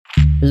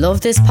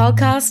Love this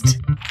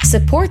podcast?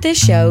 Support this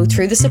show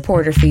through the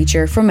supporter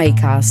feature from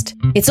Acast.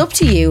 It's up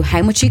to you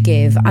how much you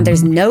give and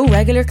there's no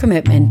regular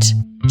commitment.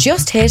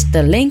 Just hit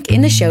the link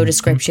in the show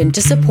description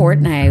to support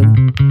now.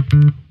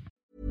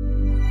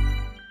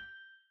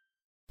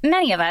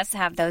 Many of us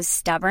have those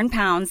stubborn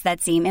pounds that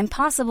seem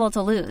impossible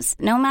to lose,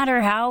 no matter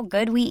how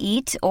good we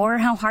eat or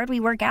how hard we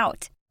work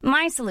out.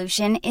 My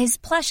solution is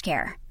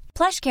PlushCare.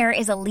 PlushCare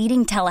is a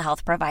leading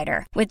telehealth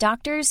provider with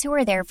doctors who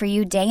are there for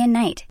you day and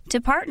night to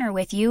partner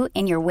with you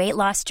in your weight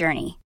loss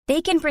journey.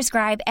 They can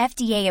prescribe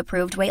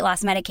FDA-approved weight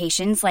loss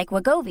medications like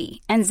Wegovy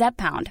and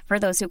Zepbound for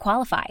those who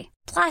qualify.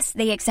 Plus,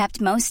 they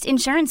accept most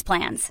insurance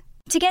plans.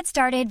 To get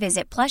started,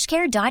 visit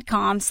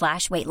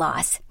plushcare.com/weight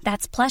loss.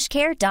 That's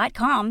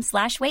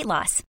plushcare.com/weight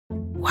loss.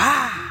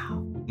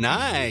 Wow.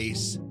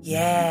 Nice.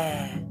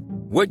 Yeah.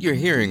 What you're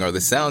hearing are the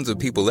sounds of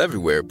people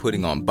everywhere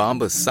putting on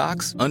Bombas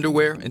socks,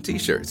 underwear, and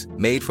T-shirts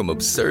made from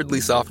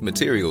absurdly soft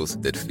materials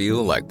that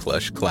feel like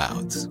plush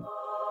clouds.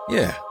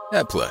 Yeah,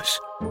 that plush.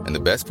 And the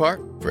best part?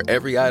 For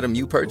every item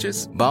you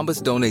purchase,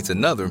 Bombas donates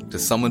another to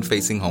someone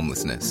facing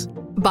homelessness.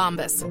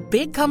 Bombas.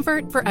 Big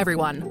comfort for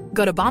everyone.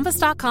 Go to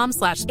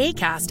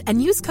bombas.com/ACAST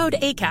and use code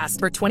ACAST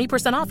for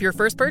 20% off your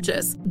first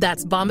purchase.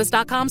 That's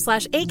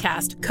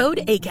bombas.com/ACAST.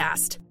 Code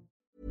ACAST.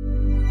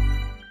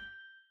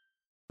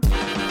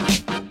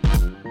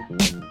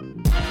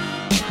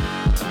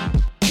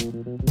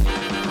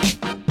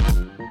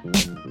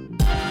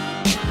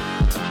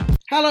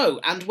 Hello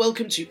and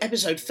welcome to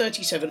episode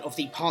 37 of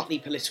the Partly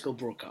Political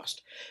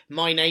broadcast.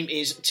 My name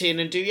is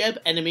Tiernan Douieb,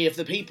 enemy of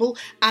the people,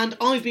 and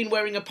I've been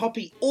wearing a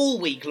poppy all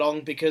week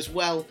long because,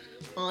 well,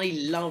 I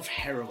love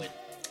heroin.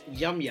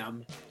 Yum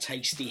yum,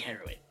 tasty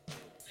heroin.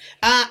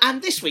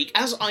 And this week,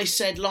 as I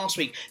said last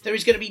week, there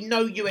is going to be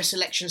no US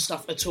election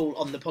stuff at all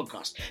on the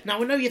podcast.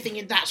 Now, I know you're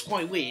thinking that's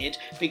quite weird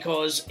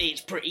because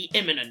it's pretty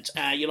imminent.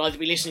 You'll either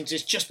be listening to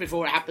this just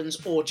before it happens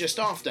or just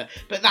after.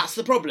 But that's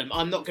the problem.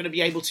 I'm not going to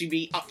be able to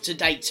be up to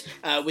date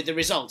with the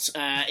results.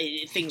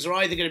 Things are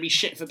either going to be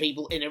shit for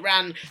people in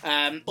Iran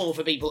or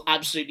for people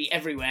absolutely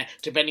everywhere,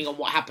 depending on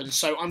what happens.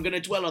 So I'm going to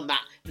dwell on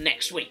that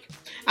next week.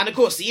 And of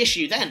course, the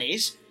issue then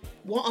is,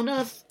 what on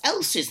earth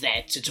else is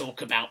there to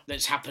talk about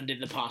that's happened in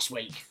the past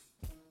week?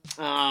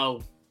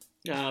 Oh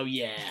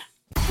yeah.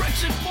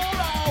 Brexit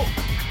fallout!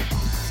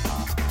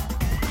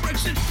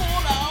 Brexit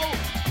fallout!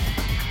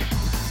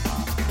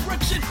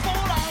 Brexit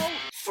fallout!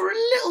 For a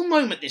little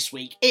moment this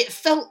week, it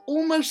felt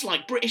almost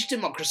like British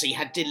democracy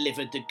had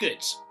delivered the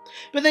goods.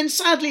 But then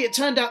sadly it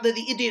turned out that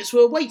the idiots who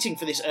were waiting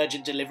for this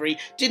urgent delivery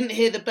didn't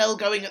hear the bell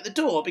going at the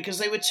door because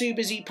they were too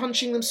busy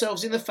punching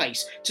themselves in the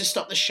face to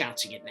stop the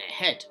shouting in their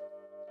head.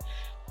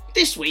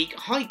 This week,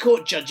 High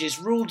Court judges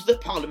ruled that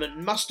Parliament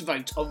must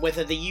vote on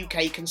whether the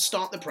UK can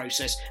start the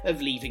process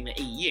of leaving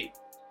the EU.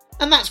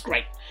 And that's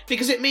great,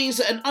 because it means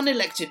that an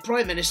unelected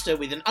Prime Minister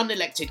with an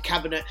unelected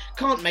Cabinet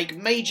can't make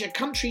major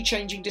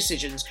country-changing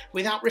decisions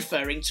without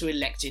referring to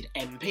elected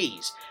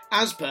MPs,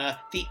 as per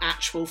the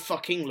actual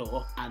fucking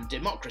law and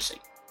democracy.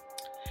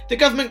 The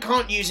government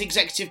can't use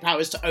executive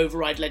powers to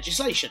override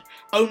legislation.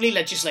 Only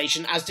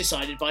legislation as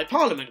decided by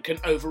Parliament can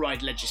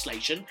override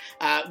legislation,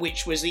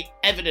 which was the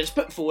evidence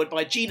put forward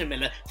by Gina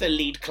Miller, the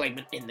lead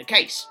claimant in the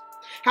case.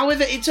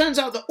 However, it turns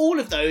out that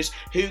all of those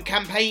who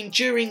campaigned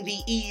during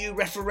the EU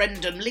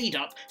referendum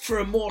lead-up for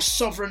a more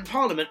sovereign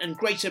Parliament and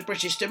greater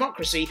British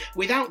democracy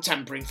without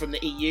tampering from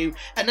the EU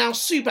are now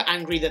super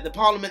angry that the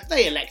Parliament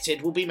they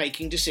elected will be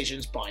making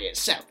decisions by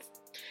itself.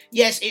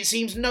 Yes, it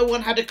seems no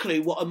one had a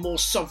clue what a more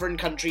sovereign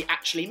country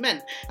actually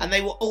meant, and they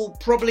were all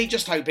probably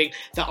just hoping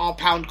that our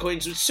pound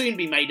coins would soon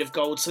be made of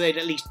gold so they'd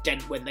at least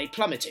dent when they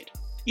plummeted.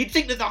 You'd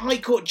think that the High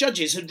Court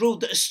judges had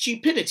ruled that a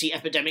stupidity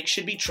epidemic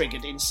should be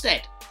triggered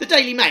instead. The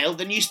Daily Mail,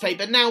 the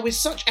newspaper now with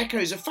such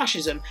echoes of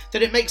fascism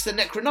that it makes the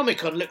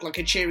Necronomicon look like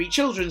a cheery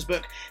children's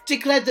book,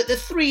 declared that the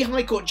 3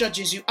 High Court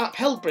judges who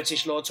upheld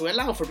British law to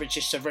allow for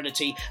British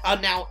sovereignty are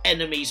now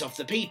enemies of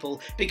the people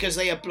because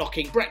they are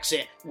blocking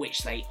Brexit,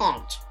 which they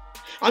aren't.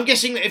 I'm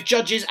guessing that if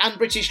judges and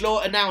British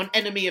law are now an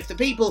enemy of the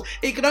people,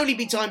 it can only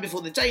be time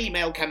before the Daily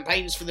Mail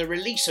campaigns for the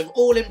release of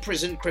all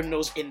imprisoned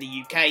criminals in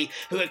the UK,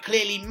 who are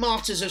clearly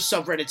martyrs of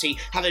sovereignty,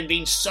 having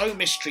been so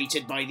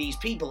mistreated by these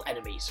people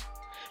enemies.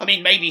 I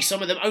mean, maybe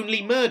some of them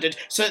only murdered,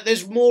 so that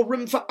there's more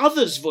room for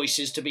others'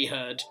 voices to be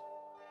heard.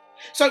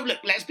 So look,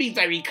 let's be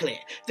very clear.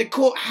 The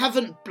court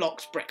haven't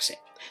blocked Brexit.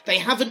 They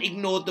haven't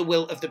ignored the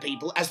will of the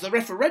people, as the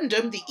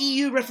referendum, the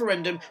EU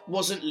referendum,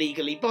 wasn't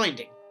legally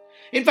binding.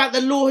 In fact,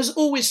 the law has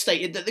always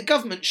stated that the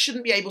government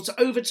shouldn't be able to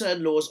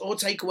overturn laws or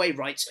take away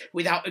rights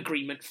without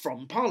agreement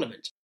from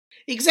Parliament.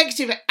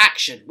 Executive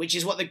action, which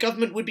is what the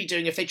government would be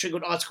doing if they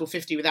triggered Article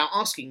 50 without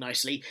asking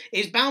nicely,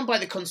 is bound by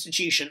the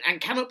Constitution and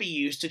cannot be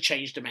used to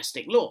change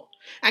domestic law.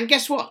 And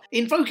guess what?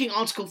 Invoking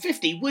Article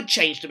 50 would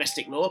change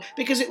domestic law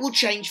because it will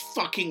change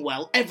fucking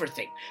well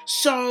everything.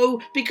 So,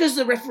 because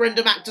the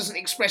Referendum Act doesn't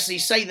expressly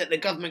say that the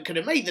government could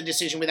have made the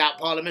decision without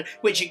Parliament,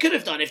 which it could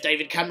have done if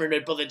David Cameron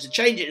had bothered to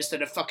change it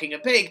instead of fucking a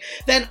pig,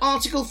 then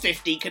Article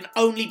 50 can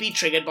only be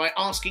triggered by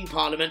asking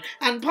Parliament,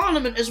 and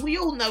Parliament, as we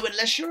all know,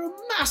 unless you're a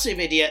massive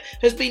idiot,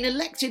 has been elected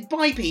elected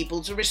by people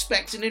to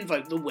respect and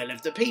invoke the will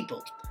of the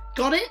people.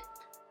 Got it?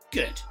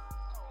 Good.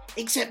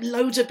 Except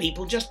loads of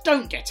people just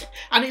don't get it.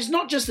 And it's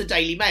not just the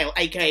Daily Mail,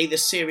 aka the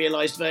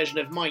serialised version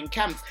of Mein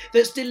Kampf,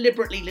 that's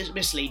deliberately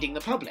misleading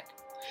the public.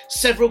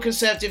 Several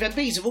Conservative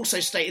MPs have also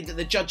stated that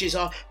the judges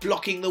are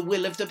blocking the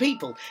will of the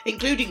people,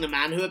 including the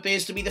man who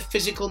appears to be the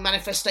physical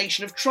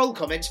manifestation of troll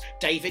comments,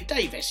 David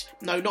Davis.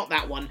 No, not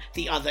that one,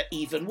 the other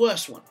even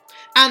worse one.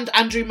 And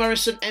Andrew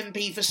Morrison,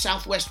 MP for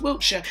South West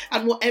Wiltshire,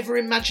 and whatever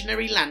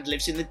imaginary land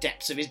lives in the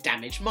depths of his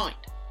damaged mind.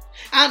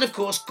 And of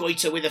course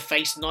goiter with a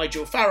face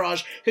Nigel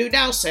Farage, who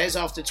now says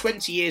after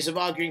 20 years of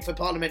arguing for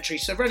parliamentary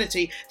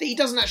sovereignty that he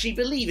doesn't actually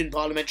believe in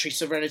parliamentary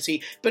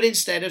sovereignty but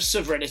instead of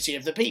sovereignty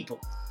of the people.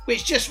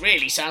 Which just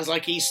really sounds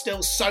like he's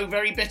still so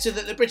very bitter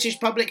that the British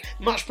public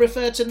much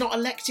prefer to not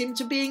elect him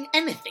to being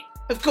anything.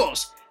 Of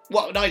course,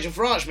 what Nigel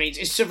Farage means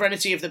is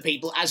sovereignty of the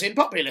people as in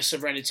popular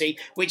sovereignty,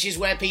 which is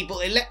where people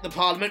elect the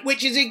parliament,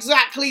 which is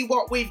exactly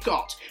what we've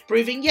got,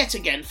 proving yet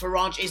again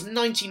Farage is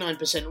 99%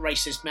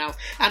 racist mouth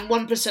and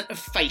 1% of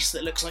face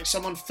that looks like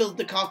someone filled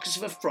the carcass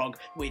of a frog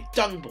with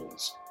dung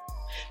balls.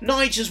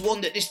 Nige has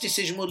warned that this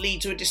decision will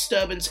lead to a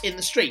disturbance in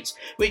the streets,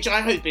 which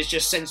I hope is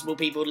just sensible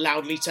people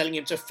loudly telling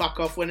him to fuck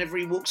off whenever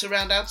he walks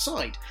around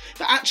outside.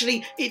 But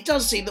actually, it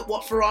does seem that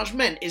what Farage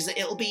meant is that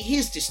it'll be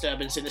his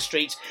disturbance in the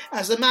streets,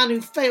 as the man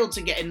who failed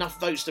to get enough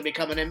votes to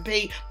become an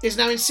MP is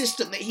now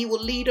insistent that he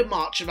will lead a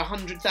march of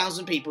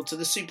 100,000 people to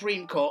the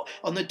Supreme Court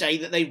on the day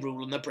that they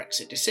rule on the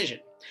Brexit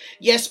decision.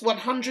 Yes,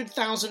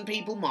 100,000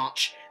 people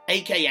march,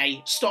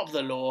 aka Stop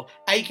the Law,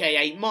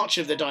 aka March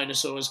of the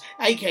Dinosaurs,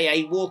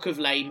 aka Walk of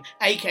Lame,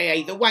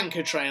 aka the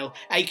Wanker Trail,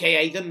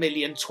 aka the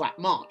Million Twat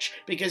March.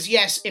 Because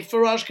yes, if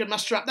Farage can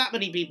muster up that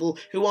many people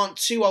who aren't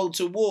too old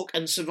to walk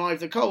and survive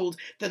the cold,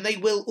 then they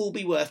will all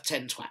be worth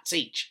 10 twats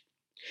each.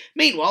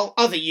 Meanwhile,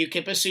 other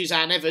UKIPper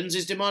Suzanne Evans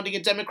is demanding a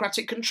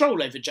democratic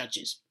control over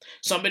judges.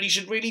 Somebody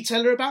should really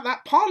tell her about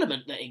that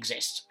parliament that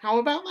exists. How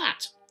about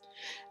that?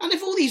 And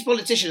if all these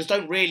politicians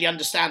don't really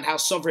understand how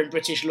sovereign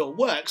British law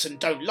works and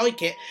don't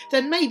like it,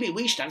 then maybe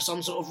we should have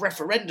some sort of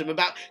referendum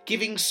about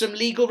giving some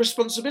legal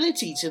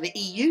responsibility to the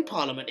EU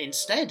Parliament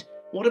instead.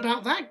 What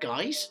about that,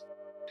 guys?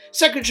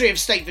 Secretary of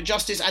State for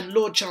Justice and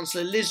Lord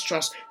Chancellor Liz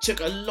Truss took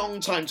a long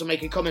time to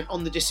make a comment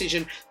on the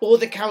decision or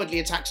the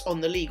cowardly attacks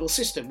on the legal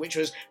system, which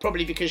was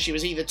probably because she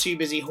was either too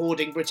busy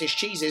hoarding British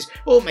cheeses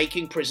or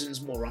making prisons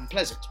more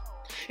unpleasant.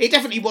 It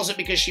definitely wasn't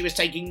because she was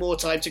taking more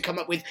time to come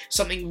up with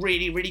something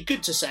really, really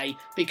good to say,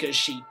 because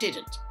she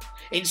didn't.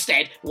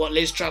 Instead, what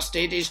Liz Truss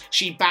did is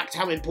she backed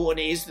how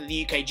important it is that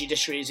the UK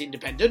judiciary is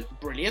independent,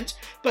 brilliant,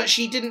 but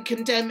she didn't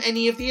condemn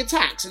any of the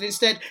attacks, and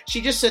instead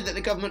she just said that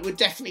the government would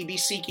definitely be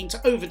seeking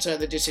to overturn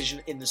the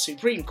decision in the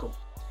Supreme Court.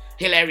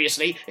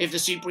 Hilariously, if the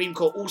Supreme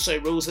Court also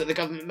rules that the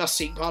government must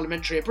seek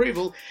parliamentary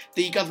approval,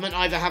 the government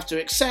either have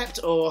to accept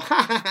or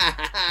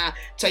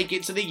take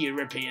it to the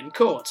European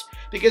Court.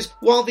 Because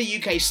while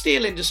the UK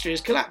steel industry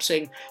is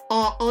collapsing,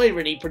 our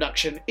irony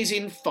production is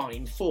in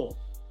fine form.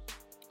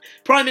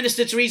 Prime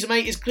Minister Theresa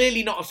May is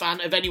clearly not a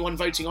fan of anyone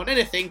voting on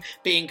anything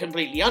being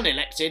completely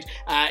unelected,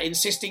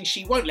 insisting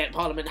she won't let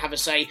Parliament have a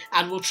say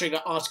and will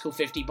trigger Article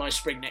 50 by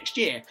spring next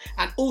year,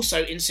 and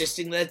also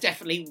insisting there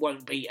definitely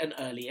won't be an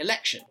early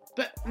election.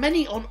 But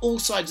many on all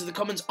sides of the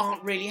Commons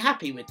aren't really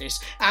happy with this,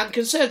 and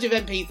Conservative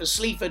MP for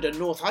Sleaford and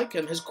North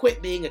Hykeham has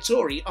quit being a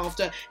Tory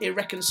after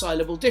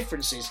irreconcilable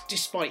differences,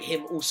 despite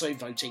him also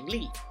voting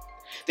Leave.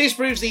 This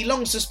proves the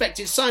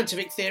long-suspected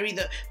scientific theory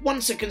that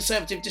once a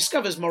Conservative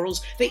discovers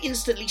morals, they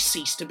instantly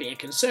cease to be a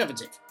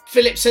Conservative.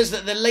 Philip says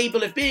that the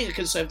label of being a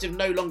Conservative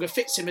no longer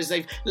fits him as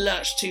they've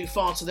lurched too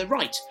far to the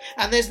right,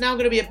 and there's now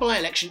going to be a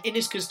by-election in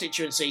his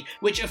constituency,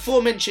 which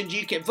aforementioned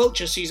UKIP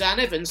vulture Suzanne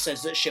Evans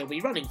says that she'll be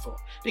running for.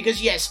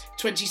 Because yes,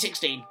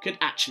 2016 could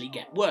actually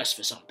get worse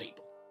for some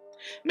people.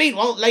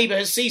 Meanwhile, Labour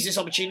has seized this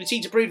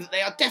opportunity to prove that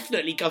they are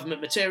definitely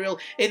government material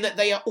in that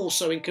they are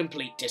also in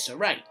complete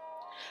disarray.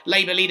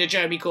 Labour leader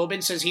Jeremy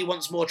Corbyn says he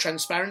wants more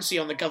transparency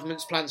on the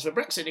government's plans for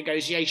Brexit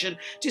negotiation,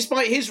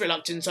 despite his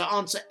reluctance to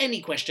answer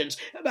any questions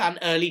about an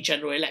early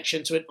general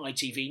election to an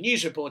ITV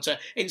News reporter,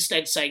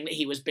 instead saying that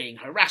he was being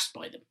harassed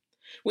by them.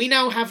 We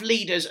now have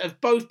leaders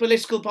of both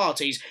political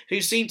parties who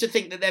seem to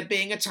think that they're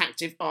being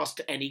attacked if asked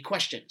any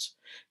questions.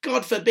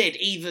 God forbid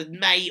either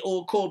May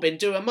or Corbyn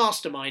do a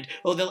mastermind,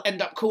 or they'll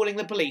end up calling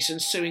the police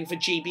and suing for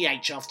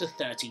GBH after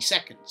 30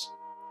 seconds.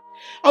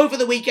 Over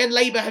the weekend,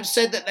 Labour have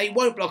said that they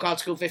won't block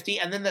Article 50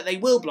 and then that they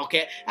will block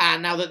it,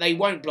 and now that they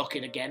won't block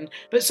it again,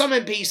 but some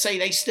MPs say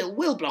they still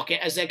will block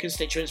it as their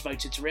constituents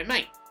voted to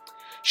remain.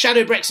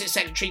 Shadow Brexit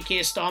Secretary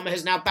Keir Starmer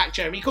has now backed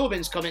Jeremy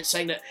Corbyn's comments,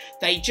 saying that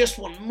they just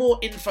want more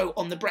info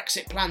on the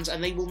Brexit plans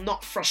and they will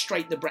not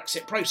frustrate the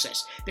Brexit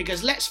process.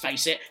 Because let's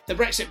face it, the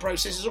Brexit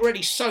process is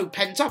already so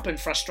pent up and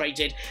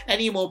frustrated,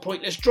 any more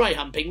pointless dry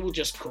humping will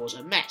just cause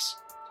a mess.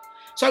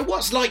 So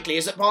what's likely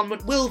is that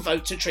Parliament will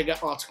vote to trigger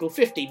Article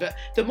 50, but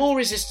the more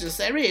resistance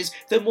there is,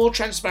 the more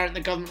transparent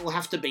the government will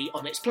have to be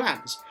on its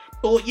plans.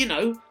 Or,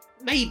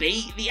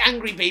 maybe the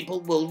angry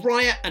people will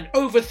riot and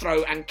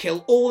overthrow and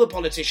kill all the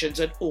politicians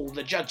and all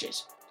the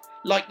judges.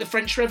 Like the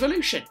French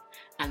Revolution.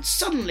 And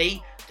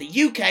suddenly,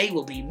 The UK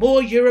will be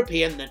more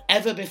European than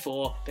ever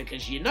before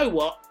because you know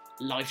what?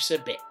 Life's a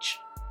bitch.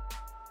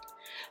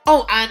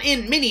 Oh, and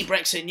in mini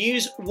Brexit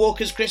news,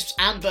 Walker's Crisps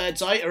and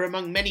Birdseye are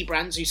among many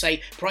brands who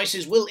say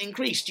prices will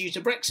increase due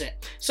to Brexit.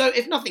 So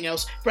if nothing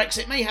else,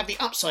 Brexit may have the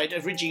upside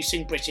of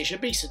reducing British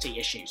obesity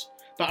issues,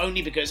 but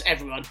only because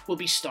everyone will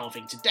be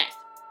starving to death.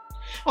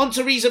 On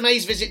Theresa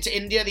May's visit to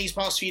India these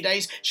past few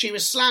days, she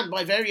was slammed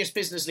by various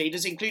business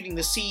leaders, including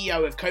the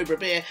CEO of Cobra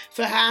Beer,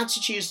 for her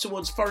attitudes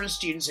towards foreign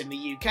students in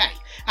the UK.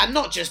 And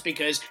not just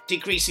because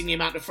decreasing the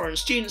amount of foreign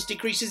students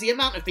decreases the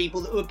amount of people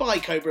that would buy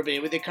Cobra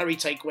Beer with their curry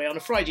takeaway on a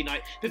Friday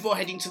night before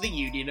heading to the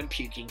Union and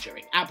puking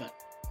during ABBA.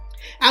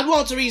 And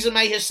while Theresa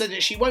May has said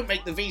that she won't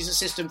make the visa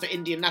system for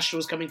Indian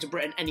nationals coming to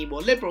Britain any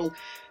more liberal,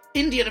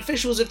 Indian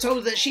officials have told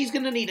her that she's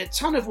going to need a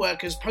ton of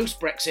workers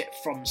post-Brexit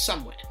from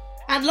somewhere.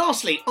 And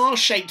lastly,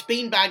 R-shaped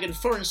beanbag and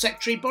Foreign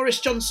Secretary Boris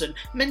Johnson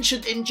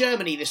mentioned in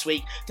Germany this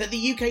week that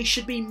the UK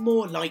should be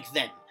more like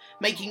them,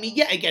 making me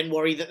yet again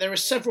worry that there are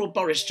several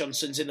Boris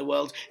Johnsons in the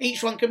world,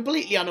 each one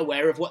completely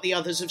unaware of what the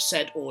others have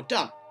said or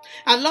done.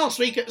 And last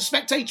week at the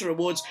Spectator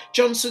Awards,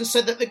 Johnson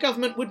said that the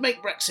government would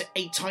make Brexit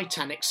a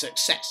Titanic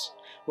success.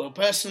 Well,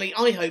 personally,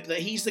 I hope that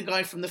he's the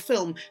guy from the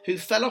film who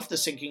fell off the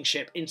sinking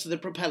ship into the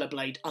propeller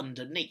blade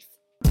underneath.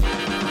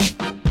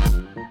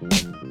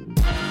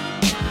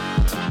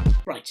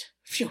 Right,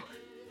 phew.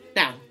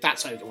 Now,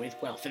 that's over with,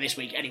 well, for this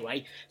week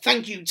anyway.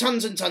 Thank you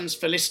tons and tons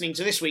for listening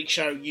to this week's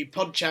show, you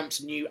pod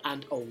champs, new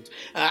and old.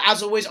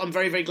 As always, I'm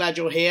very, very glad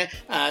you're here.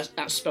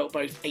 That's spelt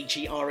both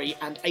H-E-R-E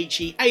and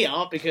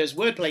H-E-A-R, because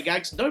wordplay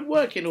gags don't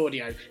work in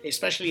audio,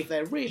 especially if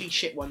they're really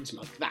shit ones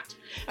like that.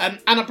 And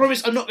I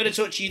promise I'm not going to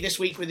talk to you this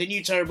week with a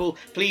new terrible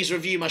Please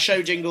Review My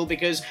Show jingle,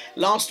 because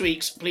last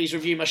week's Please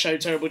Review My Show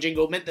terrible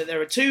jingle meant that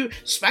there are 2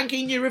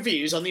 spanking new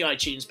reviews on the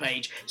iTunes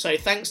page, so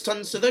thanks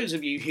tons to those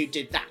of you who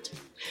did that.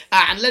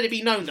 And let it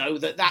be known, though,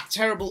 that that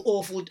terrible,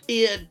 awful,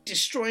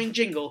 ear-destroying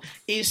jingle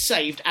is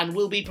saved and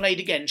will be played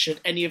again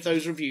should any of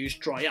those reviews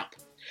dry up.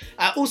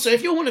 Also,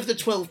 if you're one of the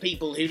 12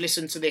 people who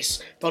listen to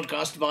this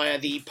podcast via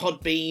the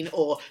Podbean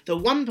or the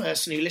one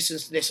person who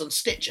listens to this on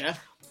Stitcher,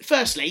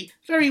 firstly,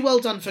 very well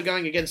done for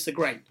going against the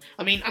grain.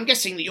 I mean, I'm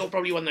guessing that you're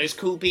probably one of those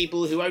cool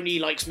people who only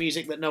likes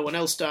music that no one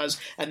else does,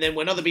 and then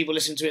when other people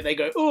listen to it, they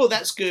go, oh,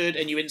 that's good,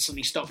 and you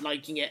instantly stop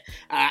liking it.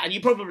 And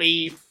you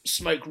probably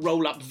smoke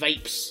roll-up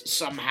vapes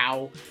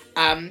somehow.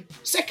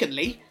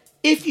 Secondly,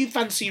 if you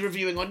fancy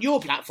reviewing on your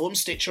platform,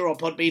 Stitcher or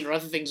Podbean or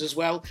other things as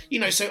well,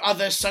 so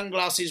other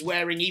sunglasses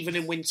wearing, even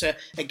in winter,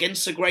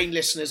 against the grain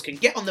listeners can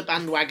get on the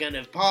bandwagon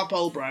of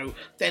Parpole Bro,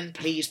 then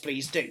please,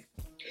 please do.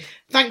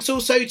 Thanks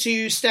also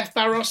to Steph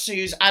Barros,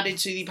 who's added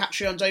to the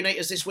Patreon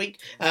donators this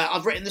week.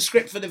 I've written the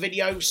script for the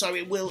video, so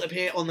it will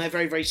appear on there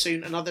very, very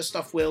soon, and other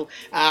stuff will.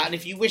 And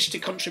if you wish to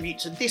contribute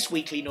to this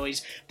weekly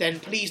noise, then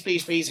please,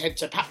 please, please head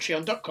to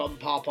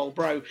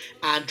patreon.com/parpolebro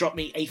and drop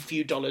me a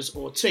few dollars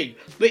or two,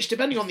 which,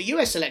 depending on the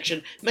US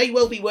election, may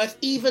well be worth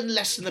even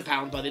less than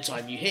 £1 by the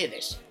time you hear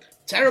this.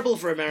 Terrible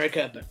for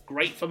America, but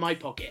great for my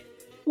pocket.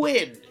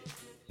 Win!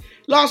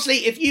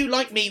 Lastly, if you,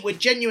 like me, were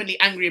genuinely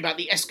angry about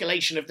the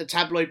escalation of the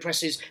tabloid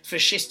press's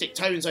fascistic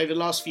tones over the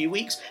last few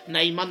weeks,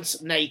 nay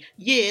months, nay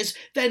years,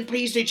 then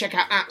please do check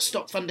out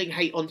Stop Funding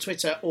Hate on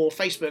Twitter or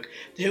Facebook,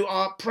 who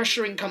are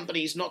pressuring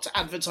companies not to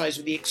advertise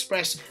with the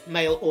Express,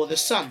 Mail or The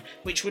Sun,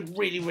 which would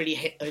really, really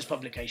hit those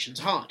publications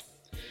hard.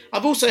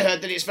 I've also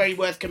heard that it's very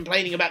worth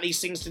complaining about these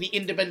things to the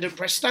Independent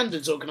Press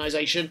Standards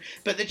Organisation,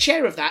 but the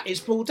chair of that is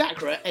Paul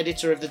Dacra,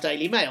 editor of the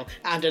Daily Mail,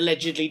 and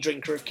allegedly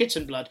drinker of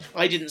kitten blood.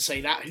 I didn't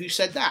say that, who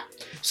said that?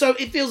 So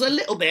it feels a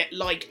little bit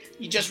like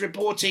you're just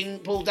reporting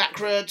Paul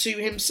Dacra to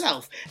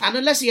himself, and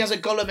unless he has a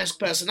Gollum-esque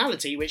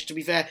personality, which to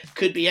be fair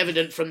could be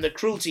evident from the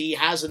cruelty he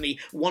has and the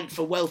want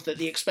for wealth at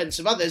the expense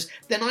of others,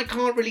 then I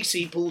can't really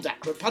see Paul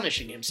Dacra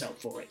punishing himself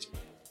for it.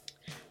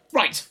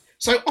 Right.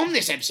 So on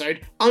this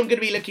episode, I'm going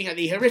to be looking at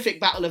the horrific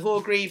Battle of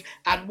Orgreave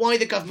and why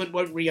the government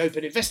won't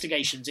reopen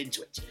investigations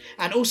into it.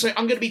 And also,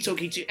 I'm going to be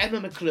talking to Emma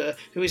McClure,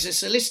 who is a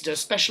solicitor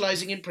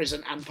specialising in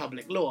prison and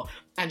public law,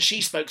 and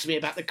she spoke to me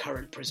about the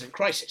current prison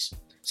crisis.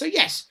 So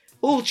yes,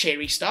 all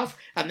cheery stuff,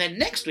 and then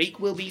next week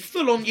will be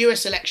full-on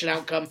US election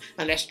outcome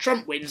unless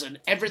Trump wins and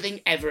everything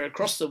ever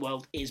across the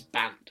world is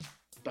banned.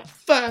 But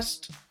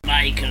first...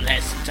 Michael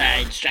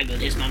Heseltine strangled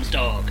his mum's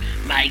dog.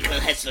 Michael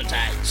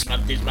Heseltine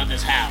smothered his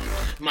mother's hound.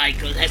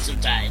 Michael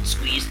Heseltine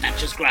squeezed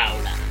Thatcher's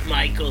growler.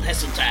 Michael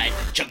Heseltine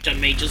chopped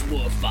on Major's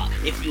woofer.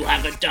 If you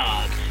have a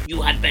dog,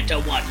 you had better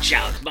watch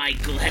out.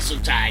 Michael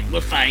Heseltine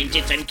will find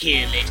it and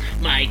kill it.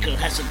 Michael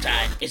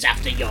Heseltine is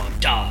after your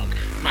dog.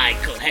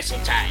 Michael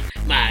Heseltine,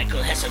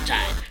 Michael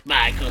Heseltine,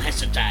 Michael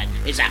Heseltine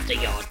is after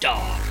your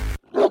dog.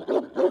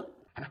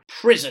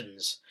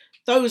 Prisons.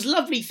 Those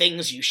lovely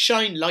things you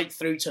shine light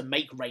through to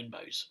make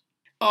rainbows.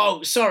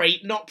 Oh, sorry,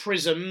 not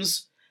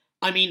prisms.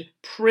 I mean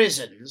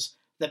prisons.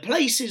 The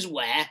places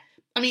where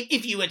I mean,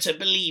 if you were to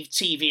believe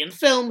TV and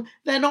film,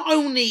 they're not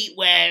only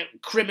where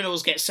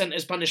criminals get sent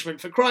as punishment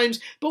for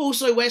crimes, but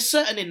also where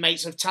certain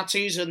inmates have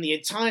tattoos and the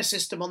entire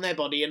system on their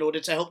body in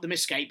order to help them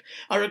escape,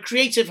 are a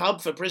creative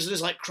hub for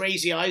prisoners like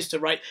Crazy Eyes to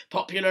write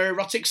popular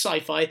erotic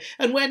sci-fi,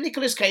 and where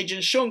Nicolas Cage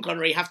and Sean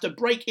Connery have to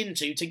break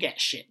into to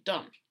get shit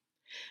done.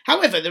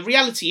 However, the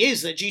reality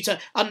is that due to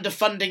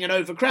underfunding and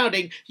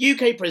overcrowding,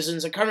 UK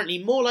prisons are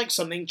currently more like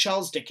something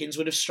Charles Dickens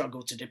would have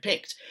struggled to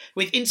depict,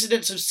 with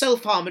incidents of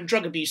self-harm and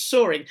drug abuse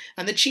soaring,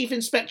 and the Chief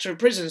Inspector of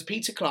Prisons,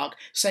 Peter Clarke,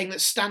 saying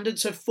that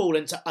standards have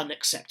fallen to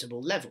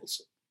unacceptable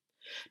levels.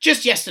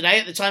 Just yesterday,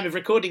 at the time of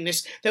recording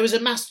this, there was a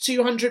mass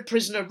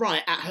 200-prisoner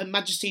riot at Her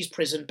Majesty's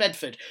Prison,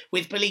 Bedford,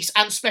 with police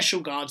and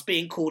special guards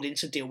being called in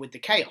to deal with the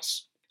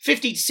chaos.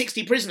 50 to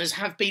 60 prisoners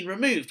have been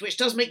removed, which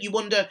does make you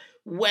wonder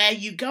where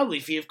you go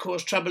if you've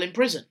caused trouble in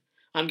prison.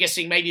 I'm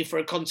guessing maybe for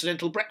a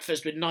continental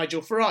breakfast with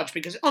Nigel Farage,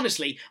 because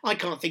honestly, I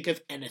can't think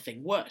of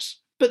anything worse.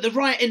 But the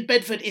riot in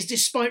Bedford is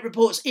despite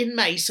reports in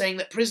May saying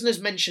that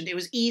prisoners mentioned it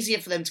was easier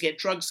for them to get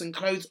drugs than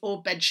clothes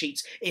or bed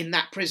sheets in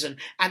that prison,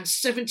 and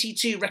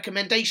 72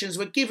 recommendations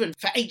were given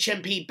for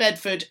HMP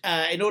Bedford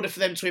in order for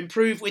them to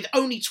improve, with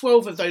only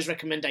 12 of those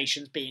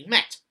recommendations being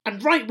met.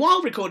 And right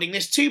while recording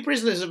this, 2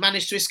 prisoners have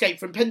managed to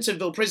escape from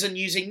Pentonville Prison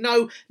using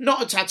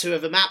not a tattoo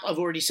of a map, I've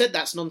already said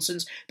that's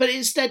nonsense, but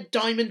instead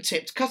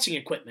diamond-tipped cutting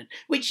equipment,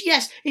 which,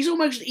 yes, is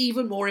almost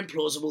even more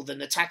implausible than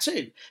the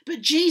tattoo.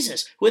 But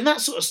Jesus, when that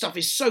sort of stuff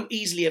is so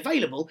easily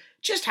available,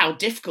 just how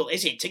difficult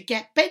is it to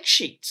get bed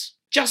sheets?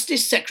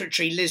 Justice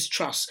Secretary Liz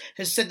Truss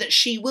has said that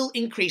she will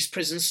increase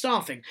prison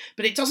staffing,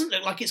 but it doesn't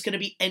look like it's going to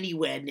be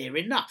anywhere near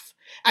enough.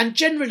 And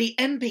generally,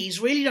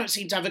 MPs really don't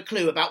seem to have a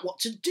clue about what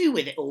to do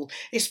with it all,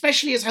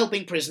 especially as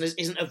helping prisoners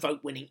isn't a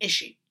vote-winning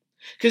issue.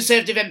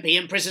 Conservative MP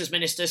and Prisons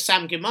Minister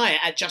Sam Gyimah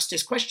at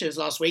Justice Questions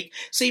last week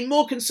seemed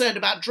more concerned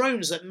about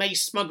drones that may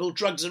smuggle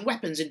drugs and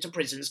weapons into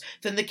prisons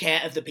than the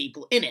care of the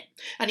people in it.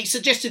 And he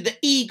suggested that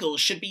eagles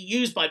should be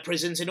used by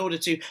prisons in order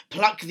to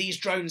pluck these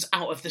drones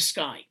out of the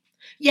sky.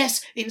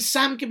 Yes, in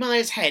Sam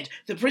Gyimah's head,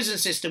 the prison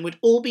system would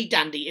all be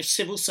dandy if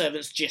civil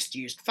servants just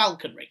used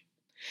falconry.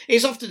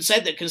 It's often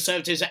said that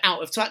Conservatives are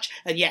out of touch,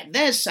 and yet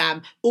there's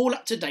Sam, all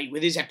up to date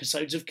with his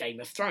episodes of Game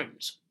of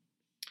Thrones.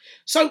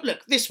 So,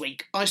 look, this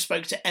week I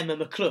spoke to Emma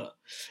McClure.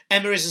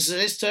 Emma is a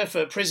solicitor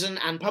for prison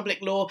and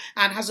public law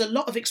and has a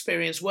lot of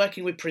experience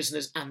working with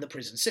prisoners and the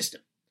prison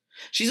system.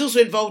 She's also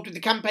involved with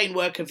the campaign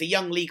work of the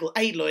Young Legal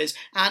Aid Lawyers,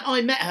 and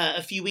I met her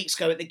a few weeks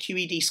ago at the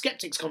QED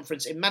Skeptics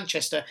Conference in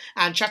Manchester,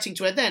 and chatting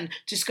to her then,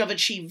 discovered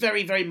she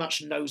very, very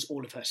much knows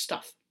all of her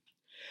stuff.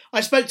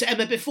 I spoke to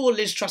Emma before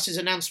Liz Truss's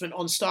announcement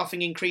on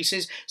staffing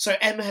increases, so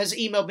Emma has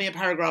emailed me a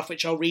paragraph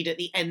which I'll read at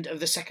the end of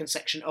the second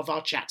section of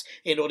our chat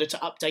in order to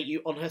update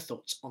you on her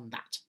thoughts on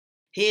that.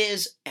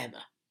 Here's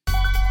Emma.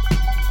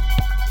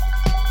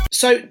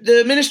 So,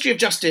 the Ministry of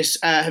Justice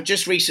have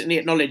just recently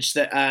acknowledged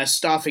that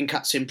staffing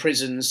cuts in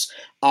prisons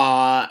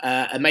are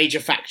a major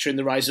factor in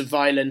the rise of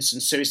violence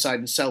and suicide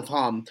and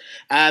self-harm.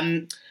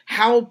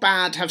 How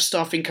bad have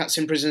staffing cuts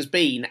in prisons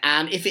been?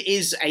 And if it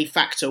is a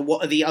factor,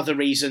 what are the other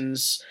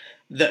reasons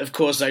that have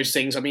caused those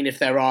things? I mean, if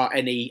there are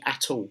any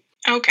at all.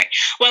 Okay.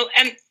 Well,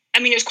 I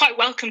mean, it was quite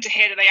welcome to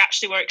hear that they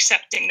actually were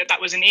accepting that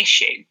that was an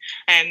issue,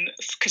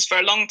 because for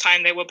a long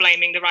time they were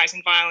blaming the rise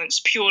in violence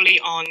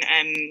purely on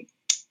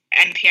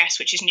NPS,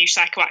 which is new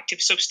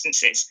psychoactive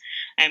substances,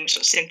 sort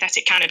of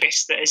synthetic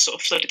cannabis that has sort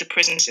of flooded the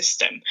prison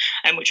system,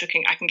 which I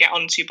can get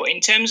onto. But in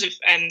terms of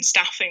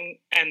staffing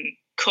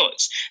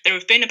cuts, there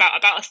have been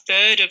about a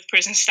third of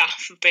prison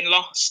staff have been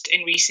lost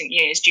in recent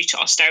years due to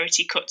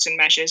austerity cuts and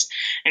measures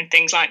and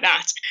things like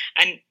that,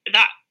 and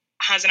that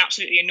has an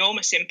absolutely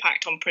enormous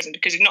impact on prison,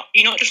 because you're not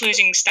just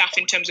losing staff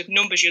in terms of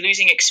numbers, you're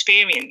losing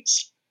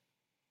experience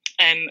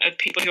of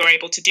people who are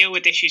able to deal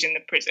with issues in the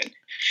prison.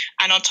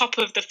 And on top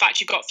of the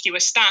fact you've got fewer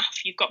staff,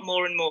 you've got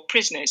more and more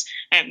prisoners.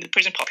 The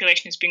prison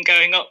population has been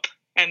going up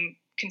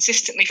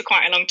consistently for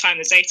quite a long time.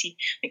 There's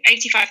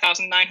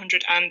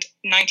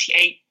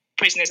 85,998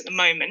 prisoners at the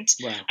moment.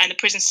 Wow. And the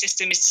prison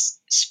system is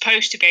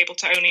supposed to be able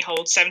to only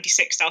hold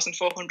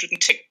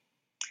 76,402.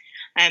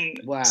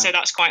 Wow. So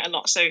that's quite a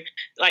lot. So,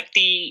 like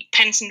the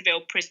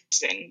Pentonville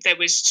prison,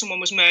 someone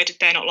was murdered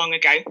there not long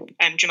ago.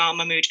 Jamal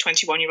Mahmood,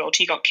 21-year-old,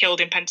 he got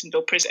killed in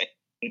Pentonville prison.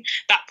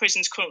 That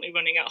prison's currently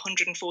running at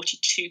 142%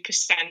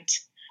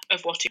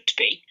 of what it would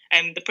be.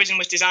 The prison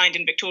was designed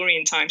in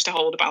Victorian times to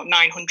hold about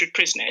 900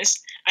 prisoners,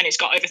 and it's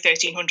got over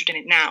 1,300 in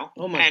it now.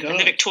 Oh my God. And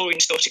the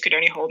Victorians thought it could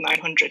only hold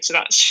 900, so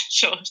that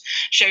shows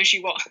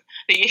you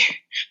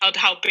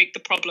how big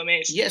the problem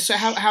is. Yeah. So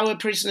how are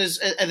prisoners?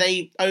 Are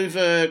they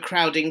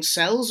overcrowding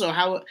cells, or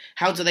how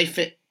do they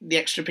fit the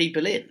extra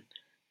people in?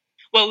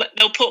 Well,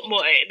 they'll put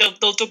more.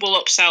 They'll double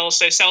up cells.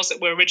 So cells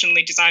that were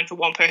originally designed for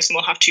one person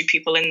will have 2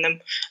 people in them,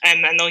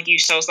 and they'll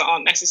use cells that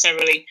aren't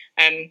necessarily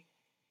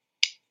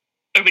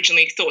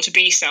originally thought to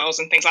be cells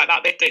and things like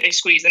that. They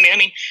squeeze them in. I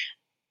mean,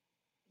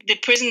 the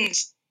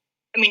prisons.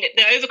 I mean,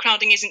 the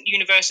overcrowding isn't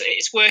universal.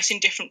 It's worse in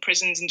different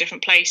prisons and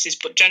different places,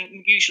 but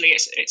usually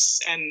it's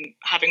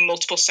having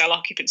multiple cell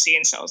occupancy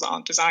in cells that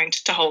aren't designed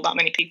to hold that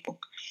many people.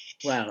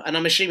 Wow, and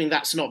I'm assuming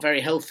that's not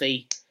very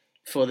healthy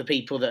for the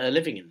people that are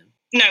living in them.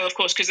 No, of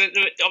course, because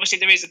obviously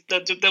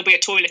there'll be a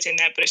toilet in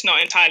there, but it's not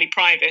entirely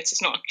private.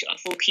 It's not a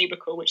full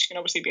cubicle, which can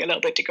obviously be a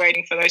little bit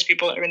degrading for those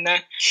people that are in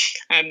there.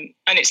 And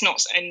it's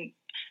not, and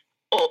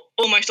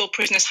almost all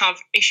prisoners have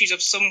issues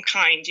of some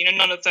kind. You know,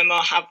 none of them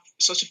have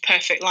sort of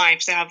perfect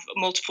lives. They have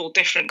multiple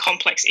different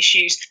complex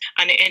issues,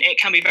 and it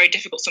can be very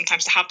difficult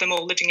sometimes to have them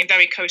all living in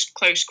very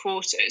close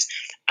quarters.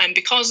 And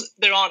because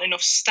there aren't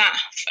enough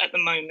staff at the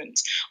moment,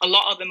 a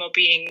lot of them are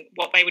being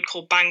what they would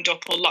call banged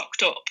up or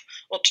locked up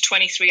to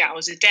 23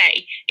 hours a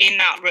day in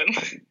that room,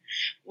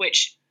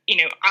 which, you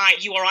know,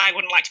 you or I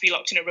wouldn't like to be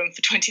locked in a room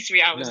for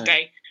 23 hours a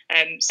day.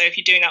 So if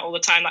you're doing that all the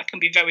time, that can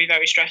be very,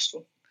 very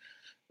stressful.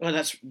 Well,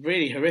 that's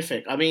really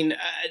horrific. I mean,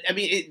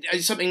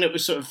 it's something that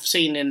was sort of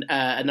seen in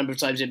a number of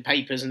times in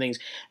papers and things,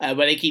 where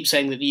they keep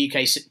saying that the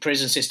UK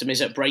prison system is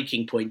at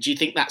breaking point. Do you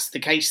think that's the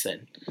case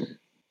then?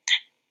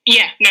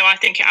 Yeah, no, I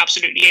think it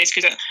absolutely is,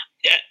 because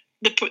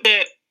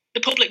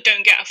the public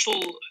don't get a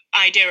full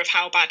idea of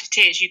how bad it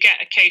is. You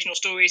get occasional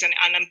stories, and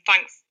I'm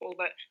thankful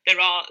that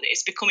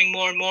it's becoming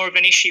more and more of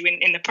an issue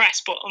in the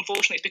press, but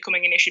unfortunately it's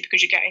becoming an issue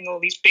because you're getting all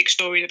these big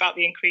stories about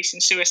the increase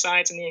in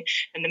suicides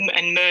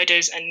and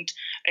murders and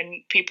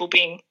people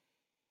being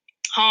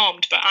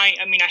harmed. But I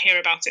hear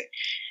about it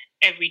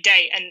every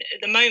day, and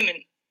at the moment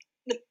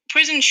the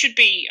prison should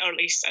be, or at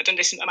least, I don't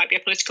know, that might be a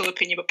political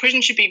opinion, but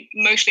prison should be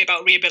mostly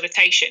about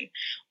rehabilitation.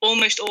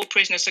 Almost all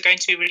prisoners are going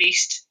to be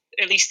released,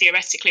 at least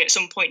theoretically, at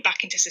some point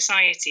back into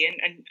society,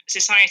 and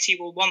society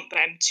will want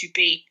them to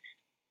be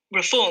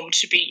reformed,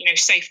 to be, you know,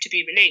 safe to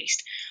be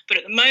released. But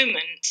at the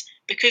moment,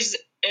 because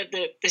of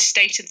the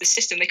state of the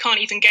system, they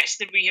can't even get to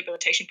the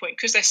rehabilitation point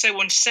because they're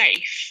so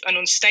unsafe and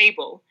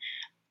unstable.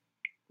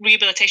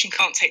 Rehabilitation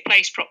can't take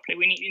place properly.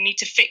 We need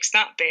to fix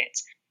that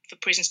bit for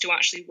prisons to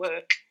actually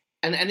work.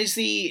 And is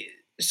the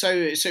so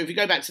if we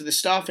go back to the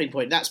staffing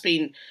point, has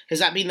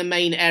that been the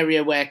main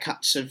area where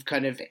cuts have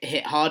kind of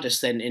hit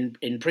hardest then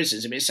in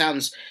prisons? I mean, it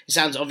sounds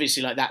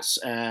obviously like that's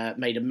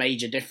made a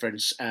major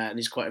difference, and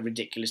is quite a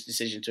ridiculous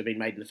decision to have been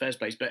made in the first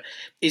place. But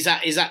is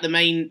that the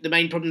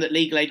main problem that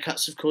legal aid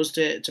cuts have caused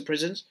to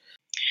prisons?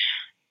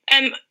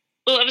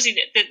 Well, obviously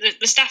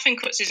the staffing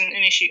cuts isn't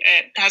an issue.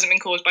 Hasn't been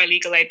caused by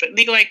legal aid, but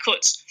legal aid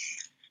cuts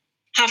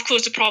have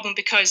caused a problem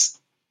because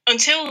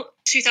until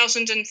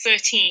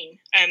 2013,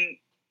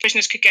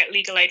 prisoners could get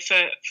legal aid for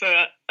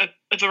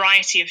a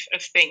variety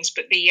of things,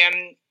 but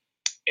it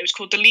was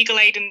called the Legal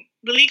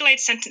Aid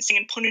Sentencing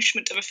and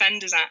Punishment of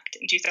Offenders Act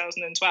in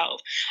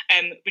 2012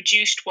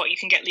 reduced what you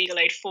can get legal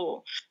aid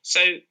for. So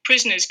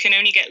prisoners can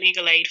only get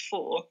legal aid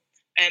for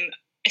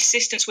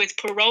assistance with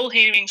parole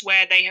hearings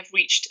where they have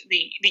reached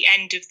the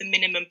end of the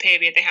minimum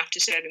period they have to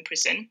serve in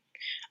prison.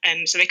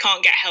 So they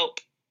can't get help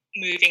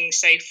moving,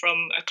 say,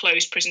 from a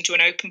closed prison to an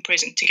open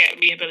prison to get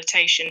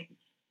rehabilitation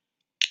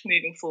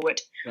moving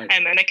forward. Right.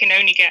 And they can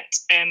only get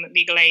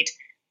legal aid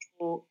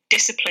for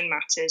discipline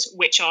matters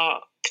which are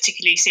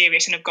particularly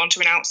serious and have gone to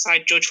an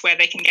outside judge where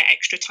they can get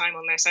extra time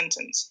on their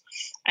sentence.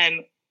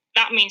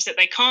 That means that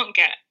they can't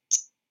get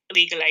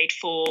legal aid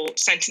for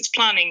sentence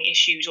planning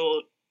issues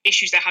or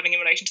issues they're having in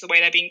relation to the way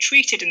they're being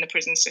treated in the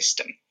prison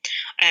system.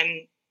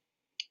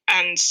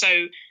 And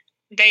so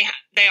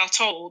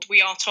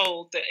we are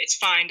told that it's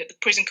fine, that the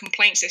prison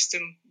complaint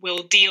system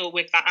will deal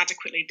with that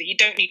adequately, that you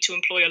don't need to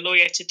employ a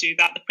lawyer to do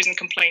that. The prison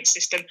complaint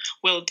system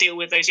will deal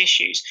with those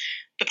issues.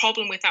 The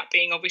problem with that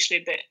being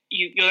obviously that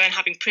you're then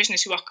having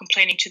prisoners who are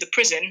complaining to the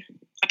prison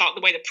about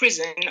the way the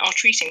prison are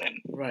treating them.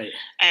 Right.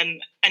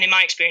 And in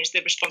my experience,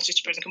 the responses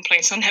to prison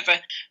complaints are never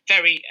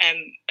very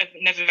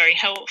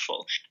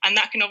helpful. And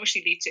that can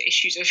obviously lead to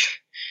issues of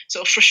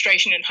sort of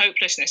frustration and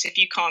hopelessness if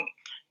you can't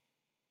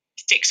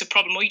fix a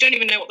problem, or you don't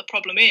even know what the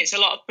problem is. A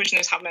lot of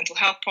prisoners have mental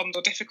health problems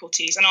or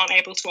difficulties and aren't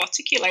able to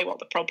articulate what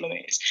the problem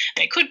is.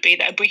 And it could be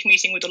that a brief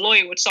meeting with a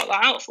lawyer would sort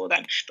that out for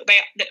them, but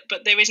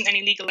there isn't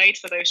any legal aid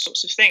for those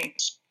sorts of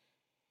things.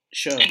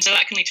 Sure. And so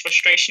that can lead to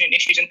frustration and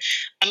issues. And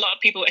a lot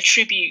of people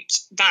attribute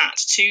that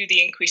to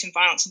the increase in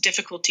violence and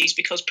difficulties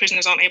because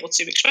prisoners aren't able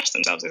to express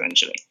themselves,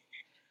 essentially.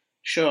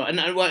 Sure, and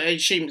I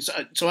assume,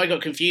 so I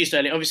got confused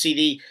earlier.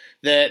 Obviously,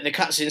 the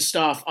cuts in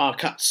staff are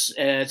cuts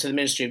to the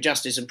Ministry of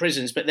Justice and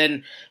Prisons, but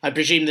then I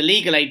presume the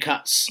legal aid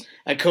cuts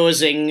are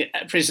causing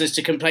prisoners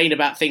to complain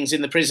about things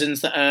in the prisons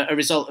that are a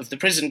result of the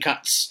prison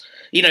cuts.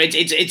 You know,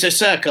 it's a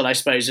circle, I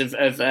suppose, of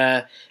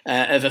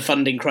a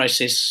funding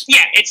crisis.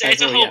 Yeah, it's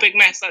a whole big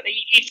mess. Like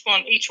each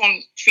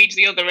one feeds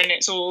the other, and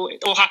it's all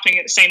happening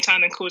at the same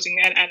time and causing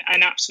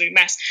an absolute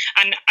mess.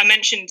 And I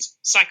mentioned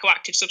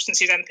psychoactive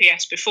substances,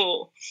 NPS,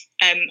 before.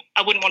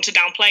 I wouldn't want to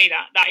downplay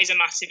that. That is a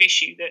massive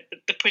issue. That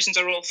the prisons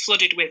are all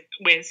flooded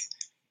with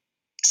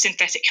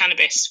synthetic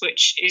cannabis,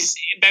 which is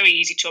very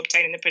easy to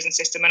obtain in the prison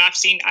system. And I've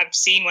seen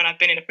when I've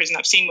been in a prison,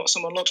 I've seen what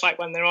someone looks like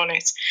when they're on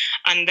it,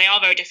 and they are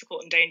very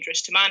difficult and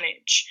dangerous to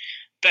manage.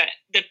 But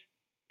the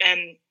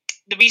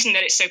reason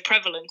that it's so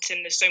prevalent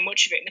and there's so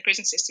much of it in the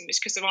prison system is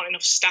because there aren't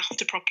enough staff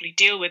to properly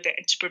deal with it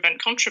and to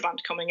prevent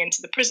contraband coming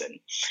into the prison.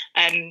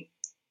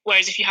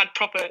 Whereas if you had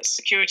proper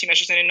security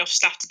measures and enough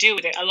staff to deal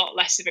with it, a lot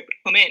less of it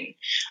would come in.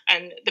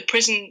 And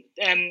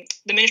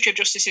the Ministry of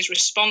Justice's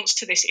response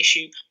to this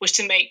issue was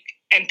to make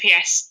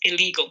MPS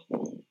illegal,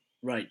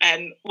 right?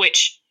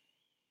 Which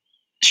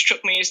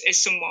struck me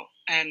as somewhat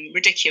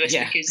ridiculous,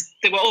 because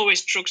there were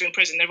always drugs in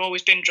prison. There have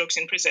always been drugs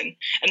in prison,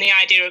 and the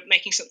idea of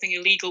making something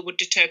illegal would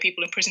deter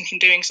people in prison from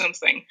doing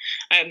something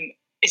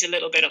is a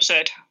little bit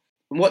absurd.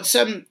 What's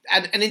and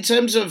in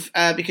terms of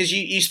because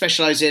you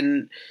specialise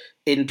in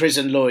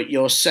prison law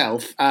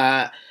yourself,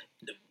 how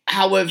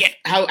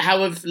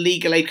have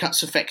legal aid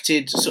cuts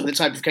affected sort of the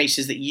type of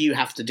cases that you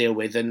have to deal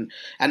with, and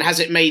has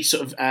it made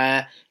sort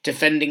of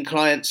defending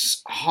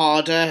clients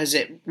harder?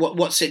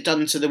 What's it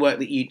done to the work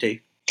that you do?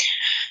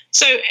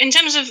 So in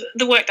terms of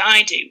the work that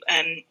I do,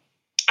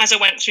 as I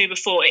went through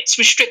before, it's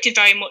restricted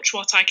very much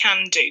what I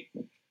can do,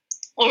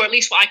 or at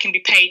least what I can be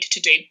paid to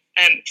do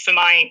for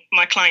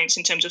my clients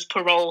in terms of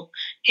parole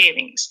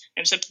hearings.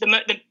 And so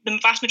the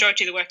vast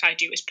majority of the work I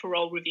do is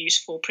parole reviews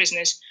for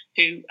prisoners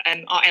who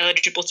are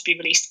eligible to be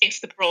released if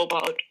the parole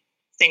board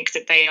think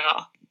that they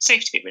are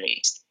safe to be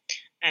released.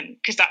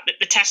 Because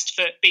the test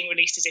for being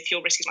released is if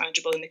your risk is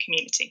manageable in the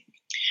community.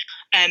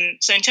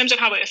 So in terms of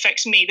how it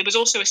affects me, there was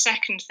also a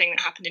second thing that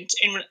happened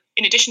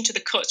in addition to the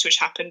cuts, which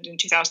happened in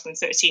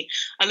 2013.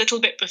 A little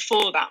bit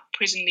before that,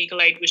 prison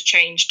legal aid was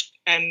changed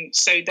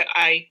so that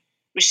I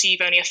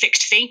receive only a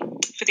fixed fee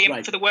for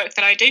the work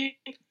that I do.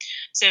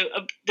 So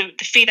the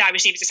fee that I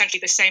receive is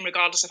essentially the same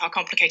regardless of how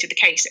complicated the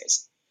case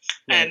is,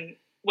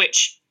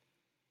 which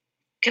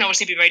can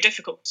obviously be very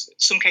difficult.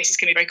 Some cases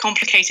can be very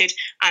complicated,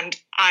 and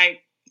I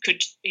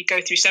could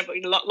go through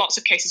lots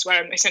of cases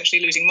where I'm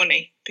essentially losing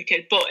money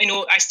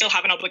I still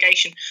have an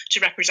obligation to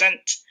represent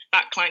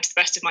that client to the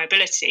best of my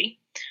ability.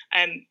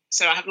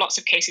 So I have lots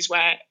of cases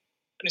where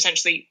I'm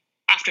essentially,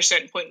 after a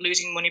certain point,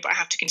 losing money, but I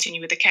have to continue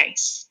with the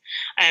case.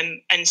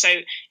 And so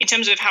in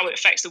terms of how it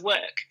affects the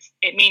work,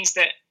 it means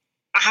that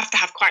I have to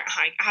have I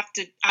have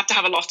to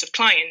have a lot of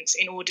clients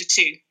in order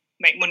to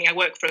make money. I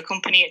work for a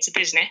company, it's a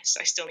business,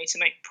 I still need to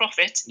make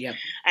profit. Yeah.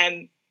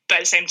 But at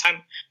the same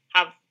time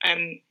have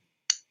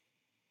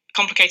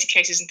complicated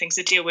cases and things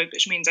to deal with,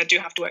 which means I do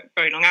have to work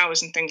very long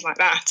hours and things like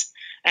that,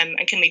 and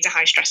can lead to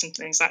high stress and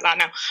things like that.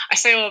 Now, I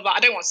say all of that,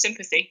 I don't want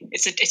sympathy.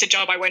 It's a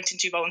job I went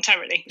into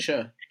voluntarily.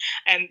 Sure.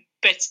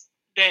 But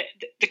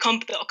the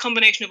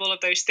combination of all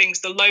of those things,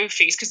 the low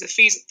fees, because the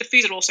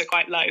fees are also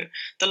quite low,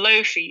 the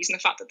low fees and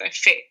the fact that they're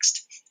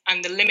fixed,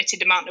 and the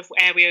limited amount of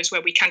areas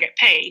where we can get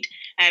paid,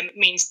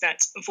 means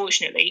that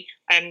unfortunately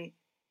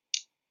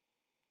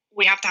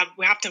we have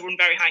to run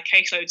very high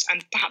caseloads,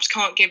 and perhaps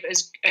can't give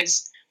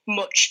as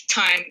much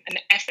time and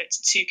effort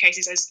to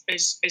cases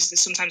as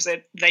sometimes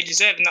they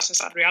deserve, and that's a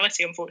sad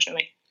reality,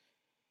 unfortunately.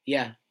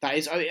 Yeah, that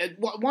is.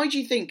 Why do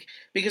you think?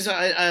 Because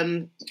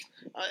I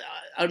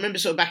remember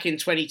sort of back in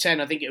 2010,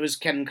 I think it was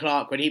Ken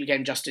Clarke, when he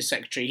became Justice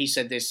Secretary, he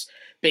said this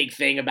big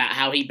thing about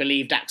how he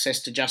believed access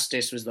to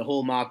justice was the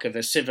hallmark of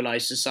a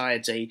civilised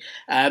society.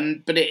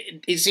 But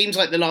it seems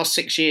like the last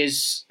 6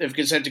 years of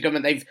Conservative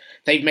government,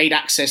 they've made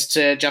access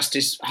to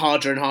justice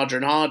harder and harder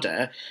and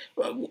harder.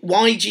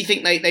 Why do you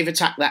think they've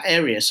attacked that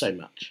area so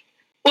much?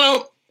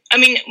 Well, I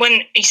mean,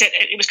 when he said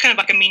it was kind of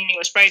like a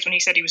meaningless phrase when he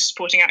said he was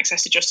supporting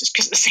access to justice,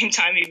 because at the same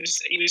time he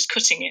was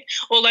cutting it.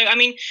 Although, I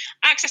mean,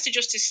 access to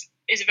justice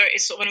is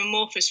sort of an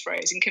amorphous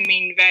phrase and can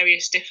mean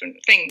various different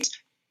things.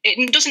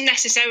 It doesn't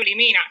necessarily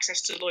mean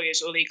access to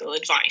lawyers or legal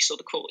advice or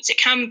the courts. It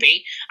can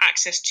be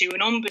access to an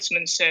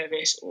ombudsman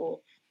service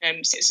or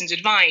citizens'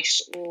 advice,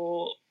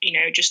 or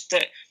just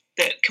that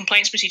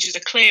complaints procedures are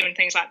clear and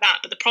things like that.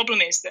 But the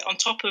problem is that on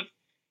top of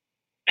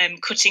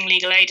cutting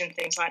legal aid and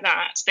things like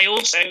that, they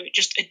also,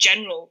 just a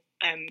general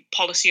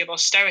policy of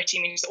austerity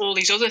means that all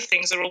these other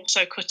things are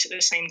also cut at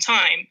the same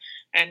time,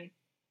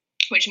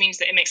 which means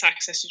that it makes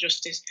access to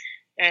justice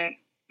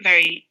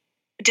very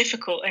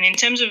difficult. And in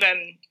terms of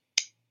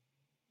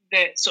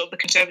the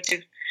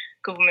Conservative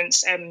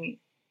government's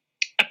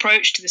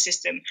approach to the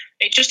system,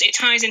 it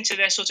ties into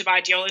their sort of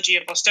ideology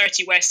of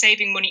austerity, where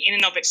saving money in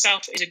and of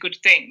itself is a good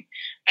thing,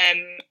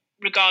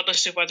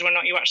 regardless of whether or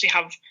not you actually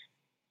have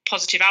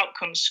positive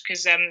outcomes,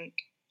 because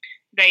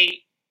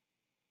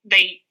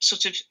they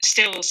sort of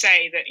still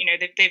say that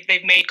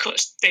they've made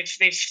cuts,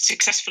 they've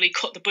successfully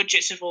cut the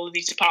budgets of all of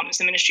these departments.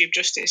 The Ministry of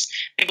Justice,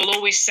 they will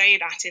always say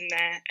that in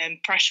their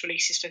press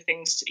releases for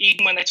things,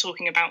 even when they're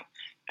talking about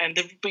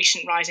the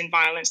recent rise in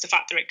violence, the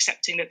fact they're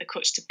accepting that the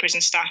cuts to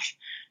prison staff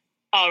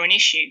are an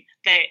issue.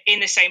 They, in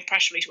the same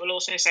press release, will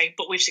also say,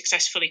 but we've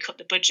successfully cut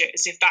the budget,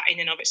 as if that in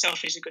and of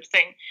itself is a good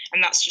thing.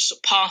 And that's just a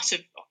part of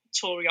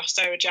Tory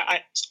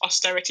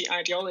austerity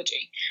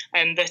ideology,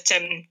 and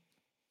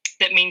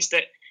that means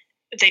that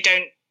they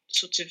don't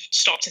sort of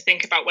stop to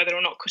think about whether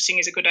or not cutting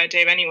is a good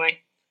idea anyway.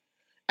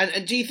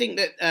 And do you think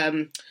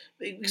that,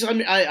 because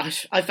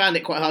I found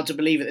it quite hard to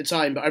believe at the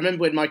time, but I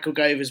remember when Michael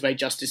Gove was made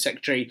Justice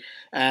Secretary,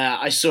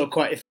 I saw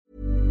quite a...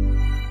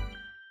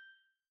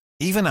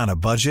 Even on a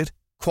budget,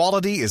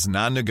 quality is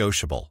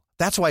non-negotiable.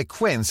 That's why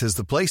Quince is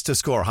the place to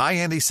score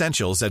high-end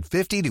essentials at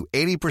 50 to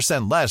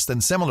 80% less than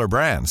similar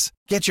brands.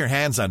 Get your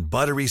hands on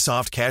buttery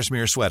soft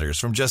cashmere sweaters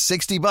from just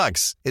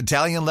 $60,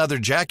 Italian leather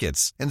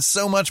jackets, and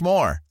so much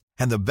more.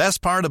 And the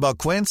best part about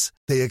Quince,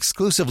 they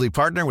exclusively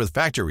partner with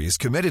factories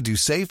committed to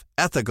safe,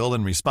 ethical,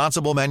 and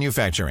responsible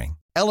manufacturing.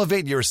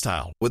 Elevate your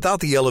style without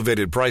the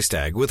elevated price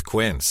tag with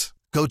Quince.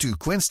 Go to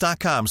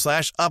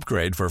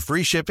quince.com/upgrade for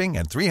free shipping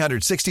and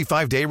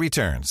 365-day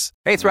returns.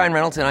 Hey, it's Ryan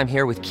Reynolds, and I'm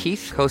here with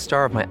Keith,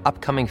 co-star of my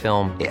upcoming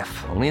film,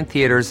 If, only in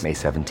theaters May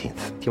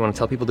 17th. Do you want to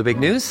tell people the big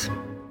news?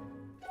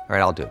 All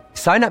right, I'll do it.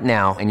 Sign up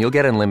now and you'll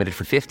get unlimited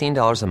for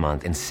 $15 a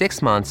month and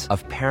 6 months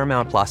of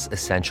Paramount Plus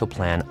Essential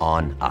Plan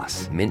on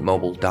us.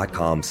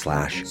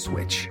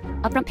 MintMobile.com/switch.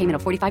 Upfront payment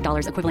of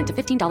 $45 equivalent to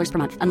 $15 per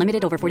month.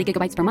 Unlimited over 40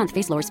 gigabytes per month.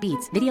 Face lower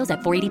speeds. Videos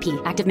at 480p.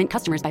 Active Mint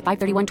customers by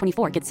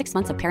 531.24 get 6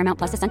 months of Paramount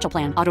Plus Essential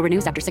Plan. Auto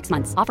renews after 6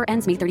 months. Offer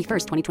ends May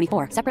 31st,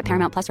 2024. Separate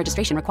Paramount Plus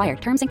registration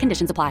required. Terms and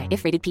conditions apply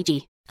if rated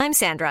PG. I'm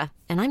Sandra,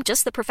 and I'm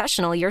just the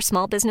professional your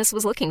small business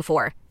was looking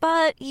for.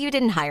 But you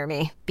didn't hire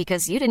me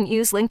because you didn't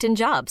use LinkedIn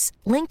Jobs.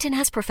 LinkedIn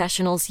has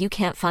professionals you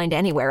can't find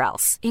anywhere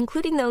else,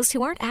 including those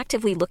who aren't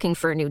actively looking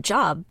for a new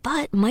job,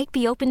 but might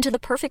be open to the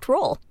perfect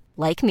role,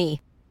 like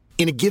me.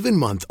 In a given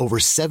month, over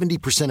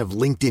 70% of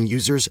LinkedIn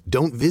users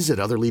don't visit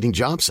other leading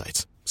job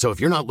sites. So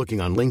if you're not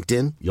looking on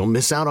LinkedIn, you'll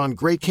miss out on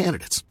great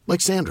candidates like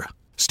Sandra.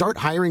 Start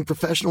hiring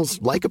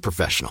professionals like a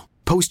professional.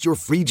 Post your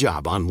free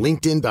job on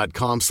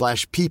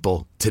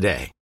linkedin.com/people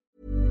today.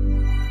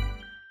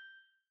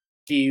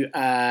 Few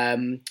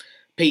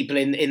people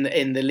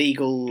in the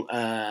legal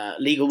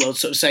world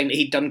sort of saying that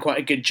he'd done quite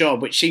a good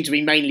job, which seemed to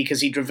be mainly because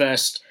he'd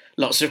reversed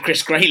lots of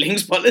Chris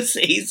Grayling's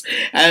policies,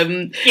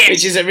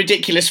 which is a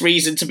ridiculous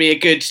reason to be a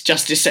good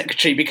Justice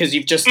Secretary because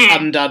you've just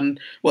undone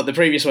what the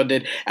previous one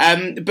did.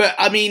 But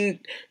I mean,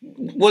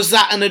 was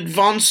that an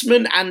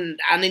advancement? And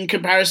in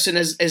comparison,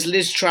 has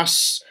Liz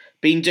Truss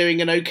been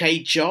doing an okay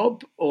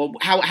job, or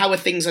how are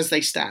things as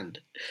they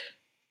stand?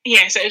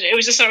 Yeah, so it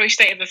was a sorry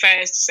state of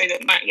affairs to say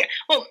that.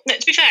 Well, no,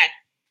 to be fair,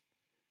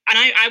 and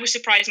I was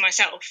surprised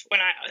myself when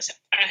I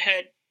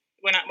heard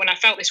when I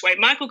felt this way.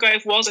 Michael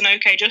Gove was an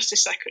okay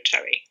Justice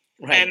Secretary.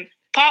 Right.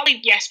 Partly,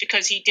 yes,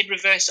 because he did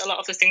reverse a lot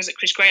of the things that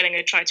Chris Grayling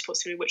had tried to put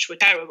through, which were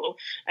terrible,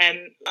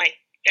 like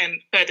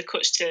further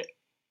cuts to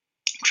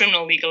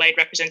criminal legal aid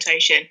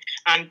representation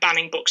and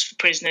banning books for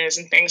prisoners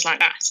and things like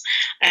that.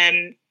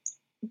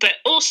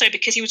 But also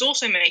because he was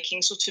also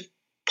making sort of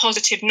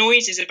positive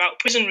noises about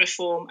prison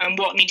reform and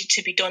what needed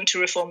to be done to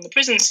reform the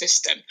prison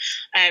system.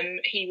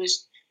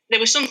 There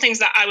were some things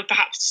that I would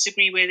perhaps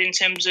disagree with in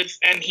terms of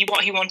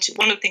what he wanted.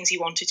 One of the things he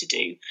wanted to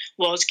do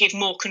was give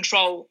more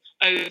control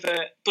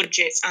over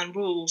budgets and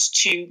rules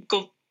to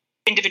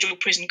individual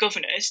prison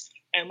governors,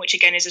 which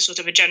again is a sort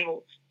of a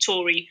general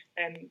Tory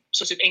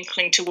sort of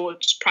inkling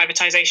towards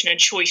privatisation and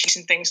choice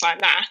and things like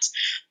that.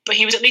 But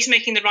he was at least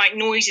making the right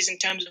noises in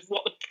terms of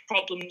what the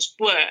problems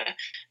were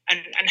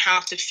and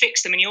how to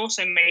fix them. And he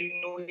also made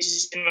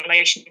noises in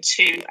relation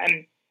to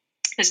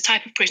there's a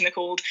type of prisoner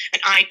called an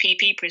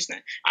IPP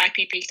prisoner.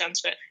 IPP stands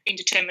for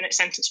Indeterminate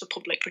Sentence for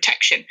Public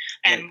Protection,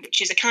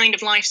 which is a kind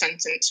of life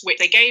sentence which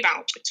they gave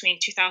out between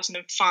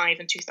 2005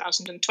 and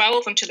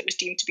 2012 until it was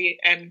deemed to be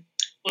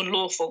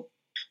unlawful.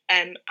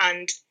 And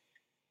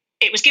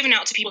it was given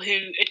out to people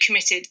who had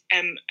committed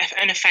an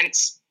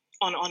offence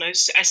on a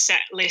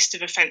set list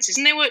of offences.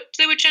 And they were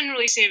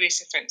generally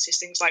serious offences,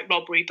 things like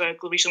robbery,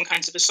 burglary, some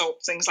kinds of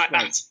assault, things like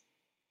that.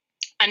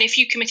 And if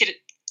you committed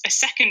a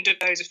second of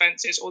those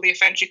offences, or the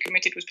offence you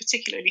committed was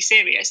particularly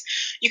serious,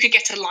 you could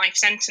get a life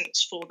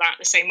sentence for that,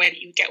 the same way that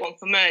you would get one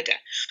for murder.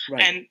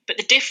 Right. But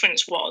the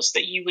difference was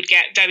that you would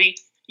get a very,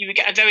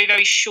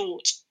 very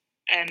short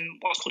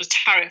what's called a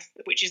tariff,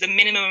 which is the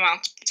minimum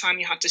amount of time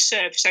you had to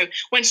serve. So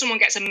when someone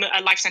gets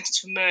a life sentence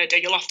for murder,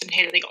 you'll often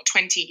hear that they got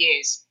 20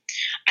 years.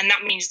 And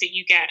that means that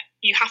you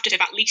have to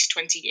serve at least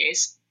 20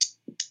 years.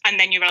 And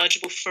then you're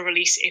eligible for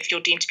release if you're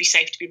deemed to be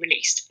safe to be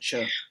released.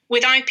 Sure.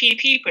 With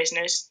IPP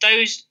prisoners,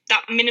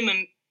 that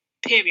minimum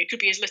period could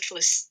be as little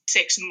as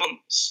 6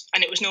 months,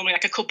 and it was normally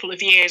like a couple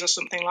of years or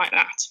something like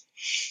that.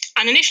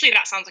 And initially,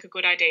 that sounds like a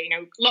good idea.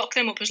 Lock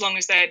them up as long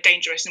as they're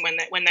dangerous, and when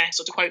they're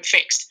sort of quote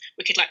fixed,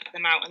 we could let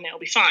them out and it'll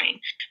be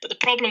fine. But the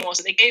problem was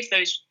that they gave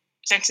those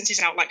sentences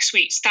out like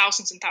sweets,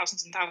 thousands and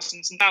thousands and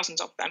thousands and thousands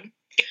of them,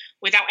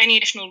 without any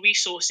additional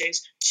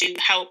resources to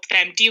help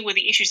them deal with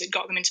the issues that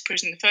got them into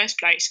prison in the first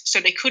place, so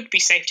they could be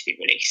safe to be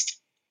released.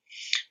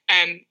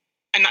 And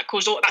that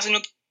caused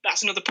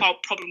that's another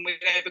problem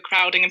with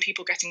overcrowding and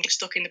people getting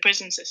stuck in the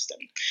prison system.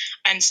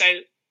 And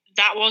so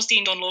that was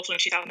deemed unlawful in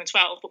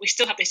 2012, but we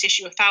still have this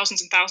issue of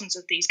thousands and thousands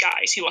of these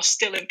guys who are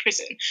still in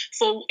prison.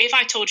 For if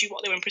I told you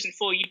what they were in prison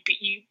for, you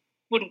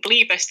wouldn't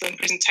believe they're still in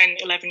prison 10,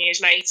 11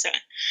 years later.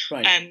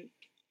 Right.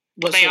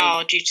 But they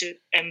are due to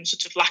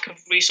sort of lack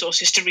of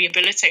resources to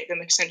rehabilitate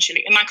them,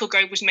 essentially. And Michael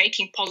Gove was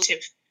making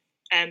positive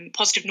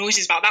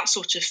noises about that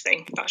sort of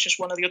thing. That's just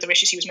one of the other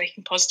issues he was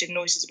making positive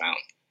noises about.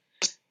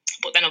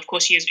 But then, of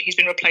course, he's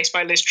been replaced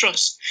by Liz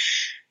Truss.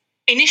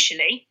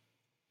 Initially,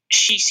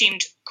 she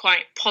seemed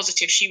quite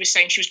positive. She was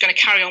saying she was going to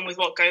carry on with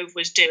what Gove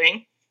was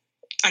doing.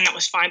 that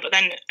was fine. But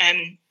then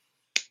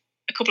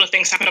a couple of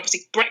things happened.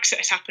 Obviously, Brexit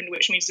has happened,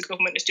 which means the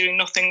government is doing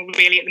nothing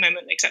really at the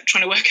moment except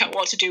trying to work out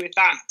what to do with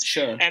that.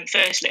 Sure.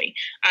 Firstly,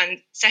 and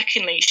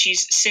secondly,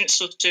 she's since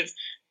sort of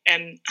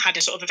had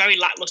a sort of a very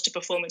lacklustre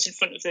performance in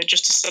front of the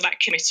Justice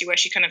Select Committee, where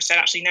she kind of said,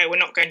 actually, no, we're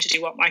not going to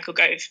do what Michael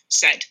Gove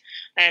said.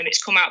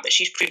 It's come out that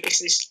she's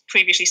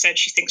previously said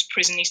she thinks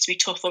prison needs to be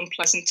tough,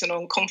 unpleasant and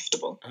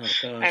uncomfortable.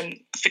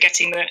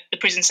 Forgetting that the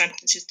prison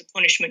sentence is the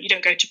punishment. You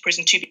don't go to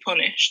prison to be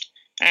punished.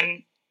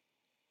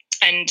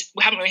 And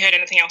we haven't really heard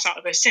anything else out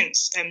of her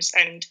since.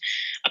 And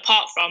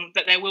apart from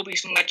that, there will be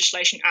some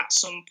legislation at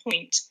some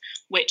point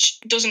which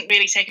doesn't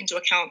really take into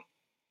account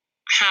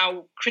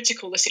how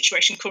critical the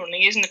situation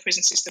currently is in the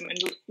prison system, and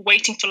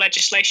waiting for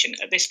legislation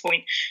at this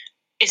point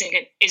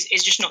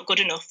is just not good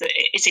enough. That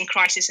it's in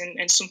crisis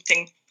and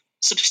something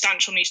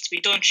substantial needs to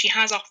be done. She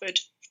has offered,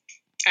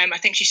 I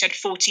think she said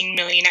 14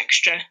 million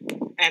extra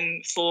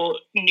for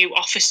new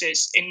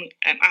officers in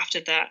after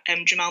that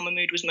Jamal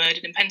Mahmood was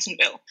murdered in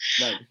Pentonville.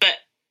 Right. But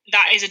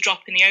that is a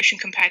drop in the ocean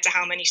compared to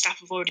how many staff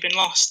have already been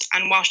lost.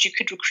 And whilst you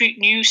could recruit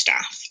new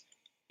staff,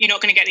 you're not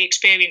going to get the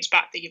experience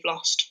back that you've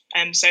lost.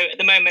 So at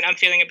the moment, I'm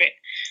feeling a bit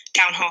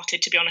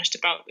downhearted, to be honest,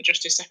 about the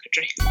Justice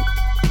Secretary.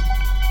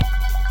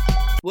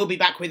 We'll be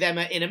back with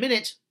Emma in a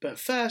minute, but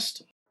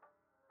first...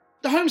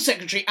 The Home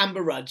Secretary,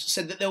 Amber Rudd,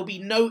 said that there will be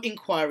no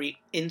inquiry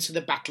into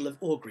the Battle of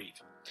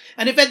Orgreave,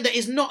 an event that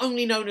is not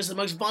only known as the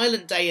most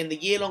violent day in the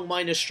year-long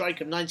miners' strike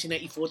of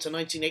 1984 to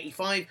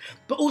 1985,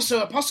 but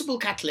also a possible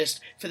catalyst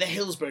for the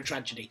Hillsborough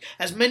tragedy,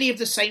 as many of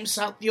the same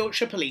South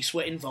Yorkshire police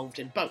were involved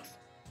in both.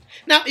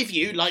 Now, if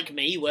you, like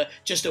me, were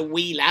just a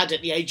wee lad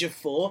at the age of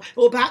 4,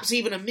 or perhaps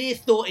even a mere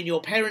thought in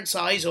your parents'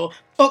 eyes, or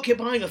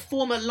occupying a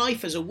former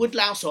life as a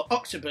woodlouse or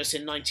octopus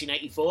in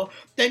 1984,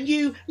 then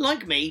you,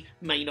 like me,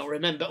 may not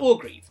remember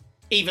Orgreave.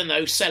 Even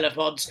though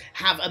cephalopods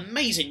have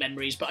amazing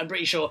memories, but I'm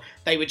pretty sure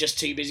they were just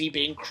too busy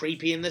being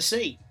creepy in the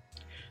sea.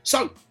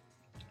 So,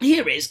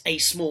 here is a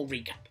small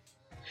recap.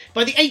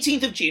 By the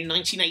 18th of June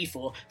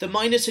 1984, the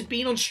miners had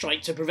been on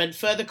strike to prevent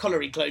further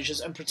colliery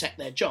closures and protect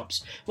their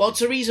jobs, while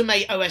Theresa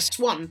May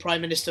OS1 Prime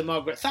Minister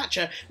Margaret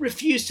Thatcher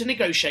refused to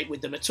negotiate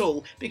with them at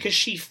all because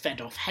she fed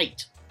off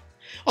hate.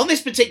 On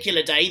this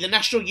particular day, the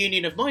National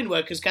Union of Mine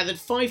Workers gathered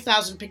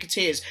 5,000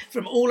 picketeers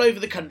from all over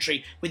the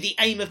country with the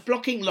aim of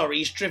blocking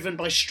lorries driven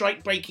by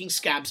strike-breaking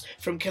scabs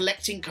from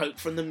collecting coke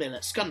from the mill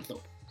at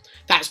Scunthorpe.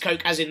 That's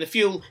coke as in the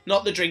fuel,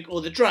 not the drink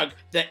or the drug,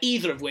 that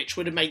either of which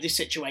would have made this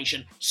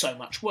situation so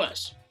much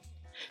worse.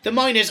 The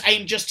miners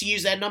aimed just to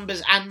use their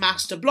numbers en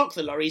masse to block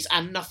the lorries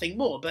and nothing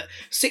more, but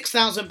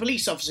 6,000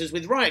 police officers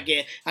with riot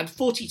gear and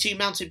 42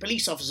 mounted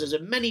police officers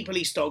and many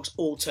police dogs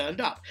all turned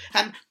up.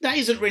 And that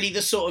isn't really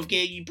the sort of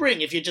gear you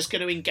bring if you're just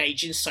going to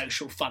engage in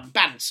social fun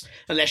bants,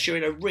 unless you're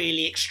in a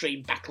really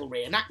extreme battle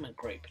reenactment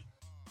group.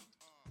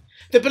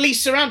 The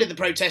police surrounded the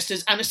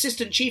protesters and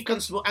Assistant Chief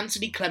Constable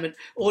Anthony Clement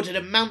ordered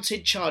a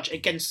mounted charge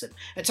against them,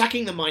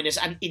 attacking the miners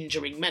and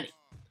injuring many.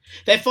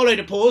 There followed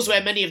a pause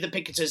where many of the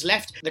picketers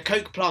left, the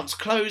coke plants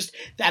closed,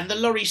 and the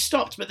lorries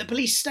stopped, but the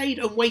police stayed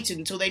and waited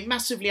until they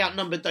massively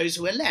outnumbered those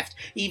who were left,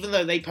 even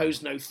though they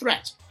posed no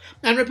threat.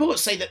 And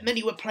reports say that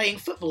many were playing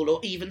football or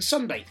even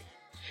sunbathing.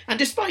 And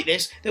despite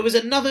this, there was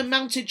another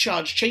mounted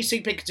charge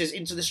chasing picketers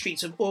into the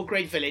streets of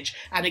Orgreave village,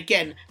 and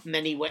again,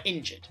 many were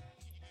injured.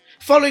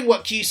 Following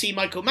what QC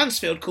Michael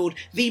Mansfield called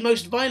the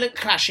most violent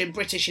clash in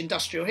British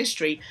industrial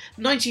history,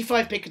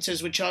 95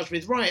 picketers were charged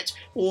with riot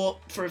or,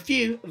 for a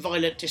few,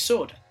 violent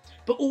disorder.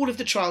 But all of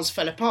the trials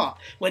fell apart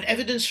when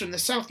evidence from the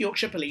South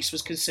Yorkshire Police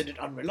was considered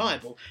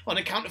unreliable on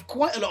account of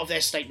quite a lot of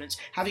their statements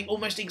having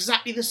almost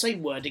exactly the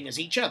same wording as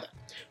each other,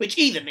 which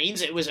either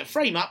means it was a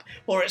frame-up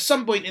or at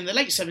some point in the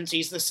late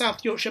 70s the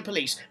South Yorkshire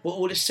Police were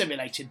all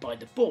assimilated by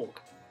the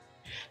Borg.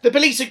 The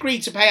police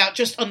agreed to pay out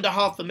just under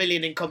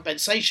 $500,000 in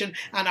compensation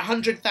and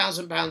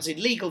 £100,000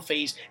 in legal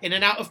fees in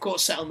an out-of-court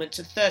settlement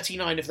to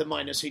 39 of the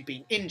miners who'd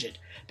been injured,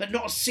 but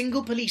not a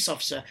single police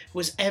officer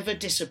was ever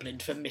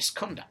disciplined for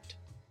misconduct.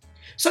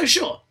 So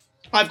sure,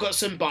 I've got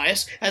some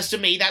bias, as to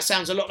me that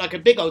sounds a lot like a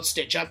big old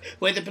stitch-up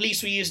where the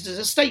police were used as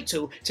a state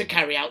tool to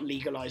carry out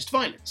legalised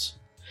violence.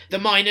 The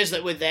miners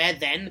that were there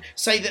then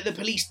say that the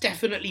police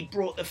definitely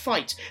brought the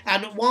fight,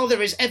 and while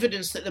there is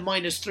evidence that the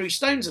miners threw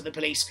stones at the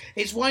police,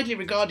 it's widely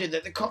regarded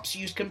that the cops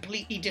used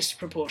completely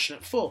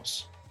disproportionate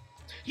force.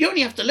 You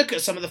only have to look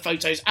at some of the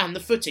photos and the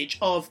footage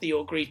of the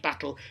Orgreave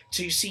battle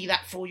to see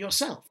that for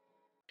yourself.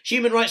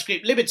 Human rights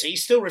group Liberty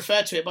still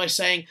refer to it by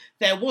saying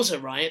there was a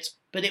riot,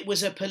 but it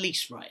was a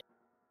police riot.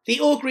 The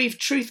Orgreave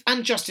Truth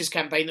and Justice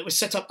campaign that was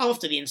set up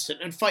after the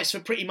incident and fights for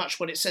pretty much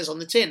what it says on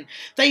the tin,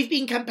 they've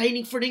been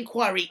campaigning for an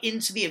inquiry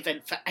into the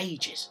event for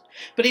ages.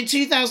 But in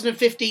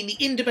 2015, the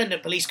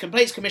Independent Police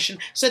Complaints Commission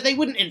said they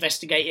wouldn't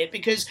investigate it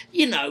because,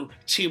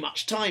 too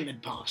much time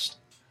had passed.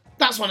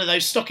 That's one of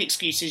those stock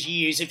excuses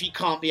you use if you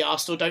can't be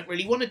asked or don't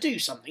really want to do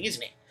something,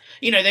 isn't it?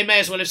 They may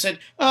as well have said,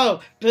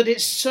 "Oh, but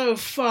it's so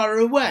far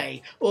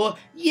away," or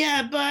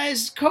 "Yeah, but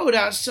it's cold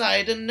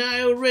outside and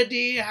I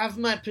already have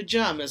my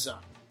pyjamas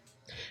on."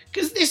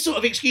 Because this sort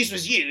of excuse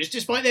was used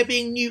despite there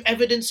being new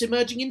evidence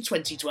emerging in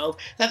 2012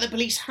 that the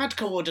police had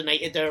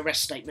coordinated their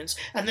arrest statements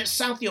and that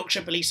South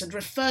Yorkshire Police had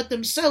referred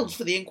themselves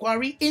for the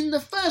inquiry in the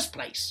first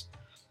place.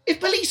 If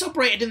police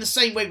operated in the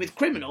same way with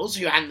criminals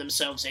who hand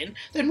themselves in,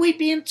 then we'd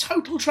be in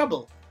total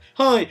trouble.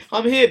 Hi,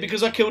 I'm here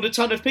because I killed a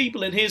ton of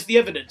people and here's the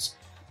evidence.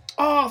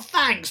 Oh,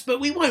 thanks,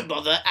 but we won't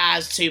bother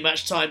as too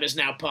much time has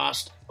now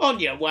passed. On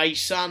your way,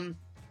 son.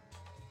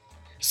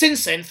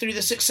 Since then, through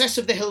the success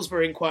of the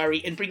Hillsborough inquiry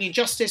in bringing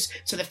justice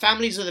to the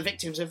families of the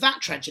victims of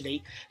that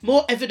tragedy,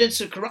 more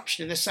evidence of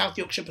corruption in the South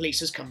Yorkshire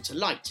Police has come to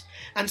light,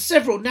 and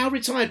several now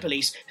retired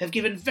police have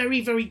given very,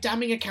 very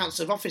damning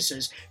accounts of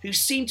officers who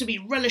seem to be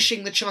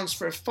relishing the chance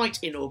for a fight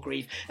in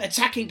Orgreave,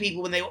 attacking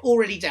people when they were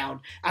already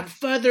down, and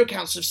further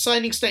accounts of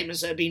signing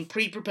statements that have been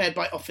pre-prepared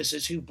by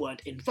officers who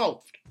weren't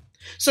involved.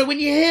 So when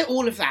you hear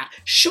all of that,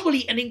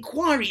 surely an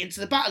inquiry into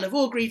the Battle of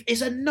Orgreave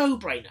is a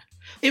no-brainer.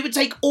 It would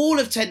take all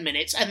of 10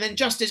 minutes and then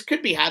justice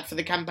could be had for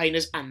the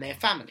campaigners and their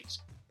families.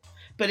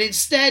 But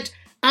instead,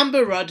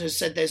 Amber Rudd has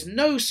said there's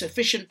no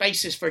sufficient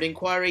basis for an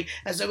inquiry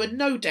as there were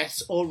no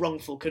deaths or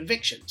wrongful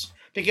convictions.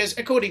 Because,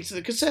 according to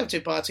the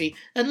Conservative Party,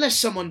 unless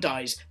someone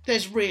dies,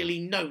 there's really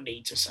no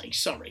need to say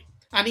sorry.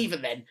 And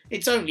even then,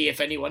 it's only if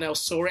anyone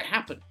else saw it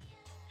happen.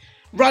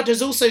 Rudd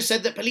has also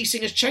said that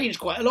policing has changed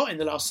quite a lot in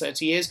the last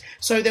 30 years,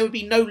 so there would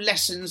be no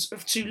lessons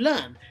to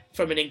learn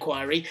from an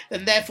inquiry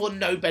and therefore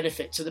no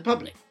benefit to the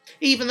public.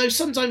 Even though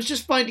sometimes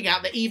just finding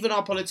out that even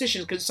our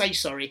politicians can say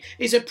sorry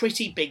is a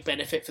pretty big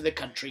benefit for the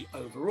country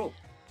overall.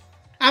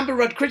 Amber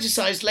Rudd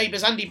criticised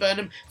Labour's Andy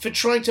Burnham for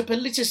trying to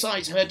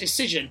politicise her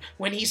decision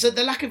when he said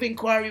the lack of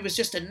inquiry was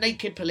just a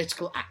naked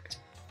political act.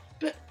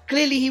 But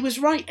clearly he was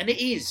right, and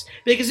it is,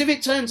 because if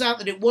it turns out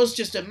that it was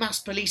just a mass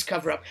police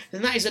cover-up,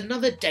 then that is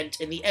another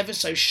dent in the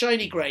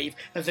ever-so-shiny grave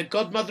of the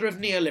godmother of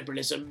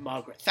neoliberalism,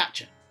 Margaret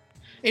Thatcher.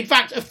 In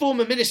fact, a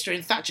former minister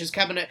in Thatcher's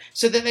cabinet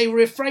said that they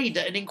were afraid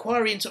that an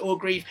inquiry into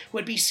Orgreave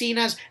would be seen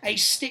as a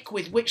stick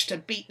with which to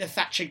beat the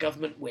Thatcher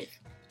government with.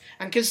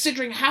 And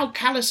considering how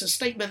callous a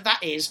statement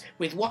that is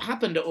with what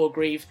happened at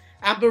Orgreave,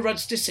 Amber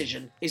Rudd's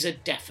decision is a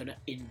definite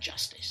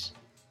injustice.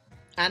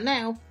 And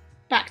now,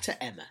 back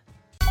to Emma.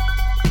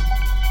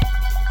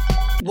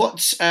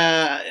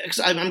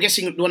 I'm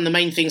guessing one of the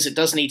main things that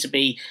does need to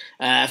be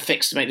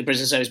fixed to make the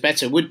prison service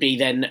better would be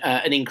then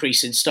an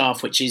increase in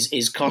staff, which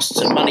is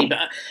costs and money.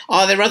 But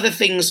are there other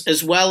things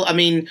as well? I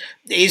mean,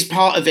 is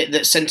part of it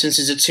that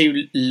sentences are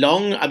too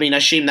long? I mean, I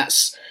assume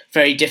that's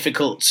very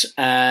difficult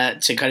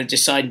to kind of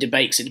decide in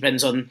debates. It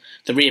depends on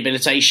the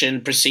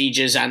rehabilitation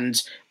procedures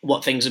and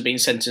what things have been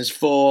sentenced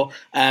for.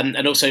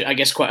 And also, I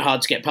guess, quite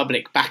hard to get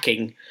public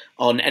backing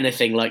on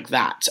anything like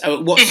that.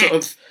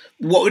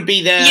 What would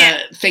be the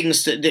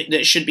things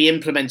that should be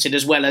implemented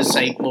as well as,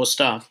 say, more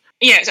staff?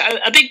 Yeah, so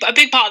a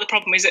big part of the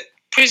problem is that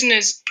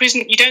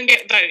you don't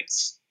get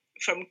votes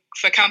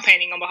for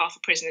campaigning on behalf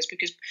of prisoners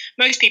because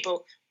most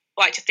people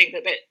like to think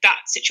that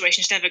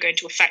situation is never going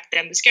to affect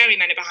them. The scary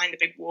men are behind the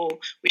big wall.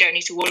 We don't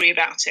need to worry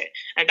about it.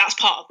 And that's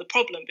part of the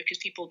problem because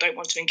people don't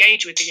want to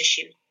engage with the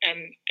issue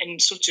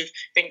and sort of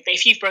think that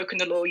if you've broken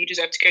the law, you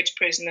deserve to go to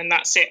prison and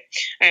that's it.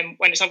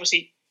 When it's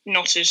obviously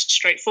not as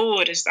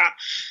straightforward as that.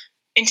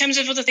 In terms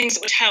of other things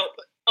that would help,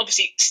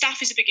 obviously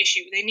staff is a big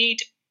issue. They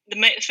need the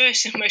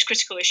first and most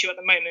critical issue at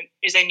the moment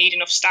is they need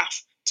enough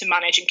staff to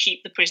manage and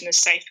keep the prisoners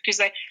safe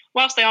because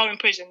whilst they are in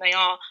prison, they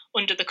are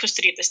under the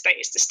custody of the state.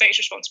 It's the state's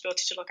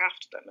responsibility to look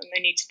after them, and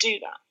they need to do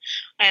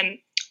that.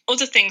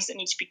 Other things that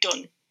need to be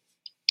done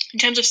in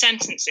terms of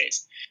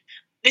sentences.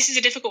 This is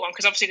a difficult one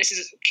because obviously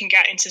can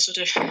get into sort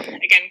of,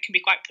 again, can be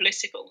quite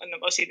political. And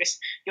obviously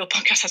your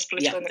podcast has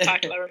political in the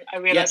title. I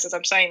realise as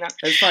I'm saying that.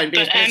 That's fine.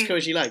 Be as political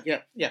as you like.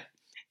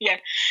 Yeah.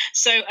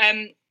 So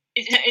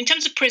in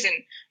terms of prison,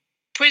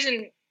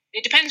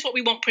 it depends what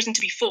we want prison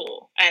to be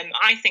for.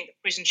 I think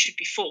that prison should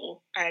be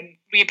for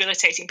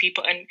rehabilitating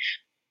people and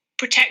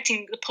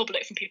protecting the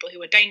public from people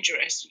who are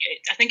dangerous.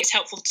 I think it's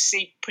helpful to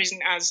see prison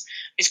as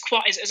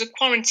a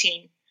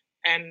quarantine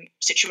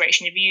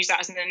situation, if you use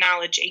that as an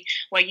analogy,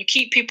 where you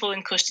keep people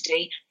in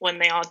custody when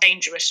they are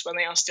dangerous, when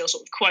they are still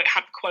sort of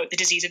have the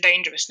disease of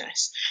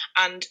dangerousness,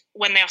 and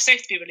when they are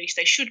safe to be released,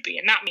 they should be.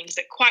 And that means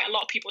that quite a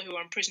lot of people who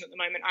are in prison at the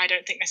moment, I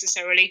don't think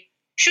necessarily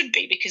should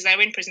be, because they're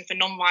in prison for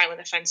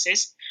non-violent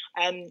offences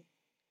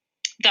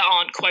that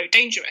aren't, quote,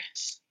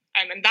 dangerous.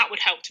 And that would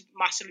help to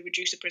massively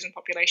reduce the prison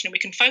population. And we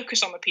can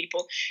focus on the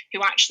people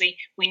who actually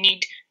we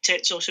need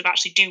to sort of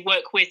actually do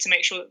work with to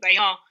make sure that they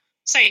are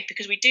safe,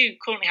 because we do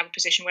currently have a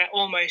position where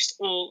almost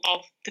all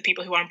of the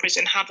people who are in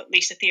prison have at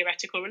least a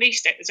theoretical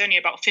release date. There's only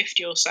about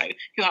 50 or so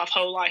who have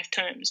whole life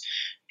terms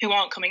who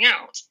aren't coming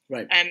out.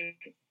 Right.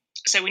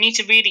 So we need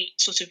to really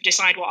sort of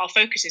decide what our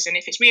focus is. And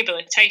if it's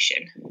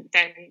rehabilitation,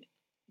 then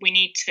we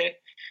need to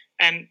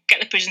get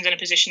the prisons in a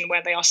position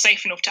where they are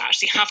safe enough to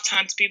actually have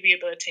time to be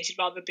rehabilitated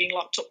rather than being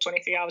locked up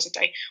 23 hours a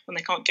day when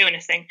they can't do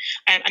anything.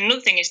 And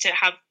another thing is to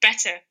have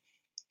better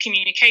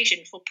communication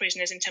for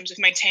prisoners in terms of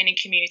maintaining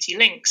community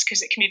links,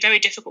 because it can be very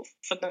difficult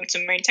for them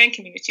to maintain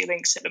community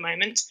links at the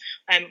moment.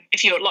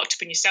 If you're locked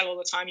up in your cell all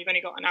the time, you've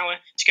only got an hour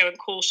to go and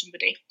call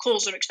somebody.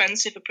 Calls are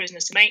expensive for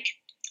prisoners to make.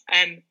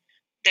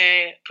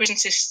 The prison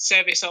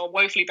service are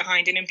woefully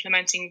behind in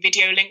implementing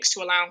video links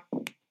to allow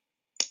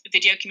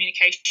video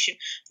communication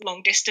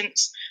long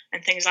distance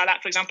and things like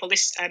that. For example,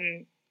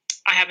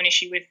 I have an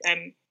issue with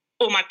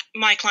all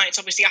my clients.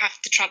 Obviously, I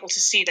have to travel to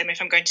see them if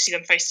I'm going to see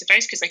them face to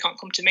face, because they can't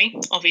come to me,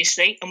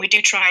 obviously. And we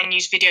do try and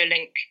use video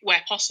link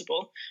where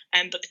possible,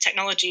 but the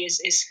technology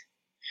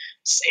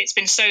it's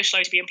been so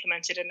slow to be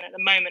implemented, and at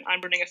the moment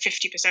I'm running a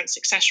 50%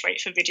 success rate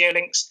for video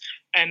links.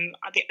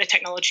 The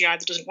technology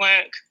either doesn't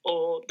work,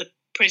 or the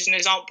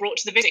prisoners aren't brought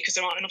to the visit because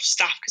there aren't enough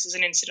staff because there's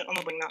an incident on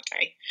the wing that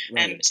day.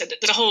 Right. So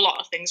there's a whole lot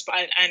of things, but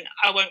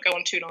I won't go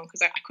on too long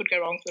because I could go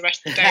wrong for the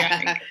rest of the day, I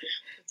think.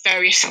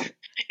 Various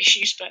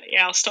issues, but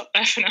yeah, I'll stop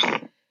there for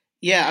now.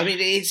 Yeah, I mean,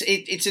 it's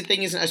a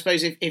thing, isn't it? I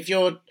suppose if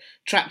you're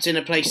trapped in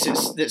a place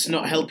that's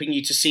not helping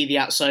you to see the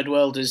outside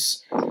world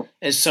as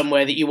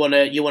somewhere that you want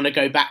to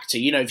go back to,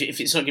 you know,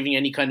 if it's not giving you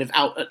any kind of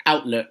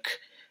outlook,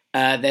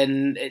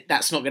 then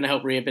that's not going to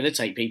help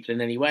rehabilitate people in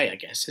any way, I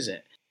guess, is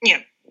it? Yeah.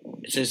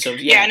 So,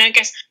 yeah, and I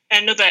guess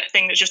another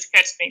thing that just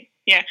occurred to me.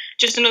 Yeah,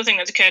 just another thing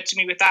that's occurred to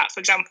me with that, for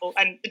example,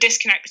 and the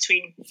disconnect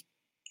between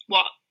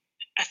what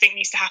I think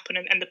needs to happen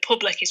and the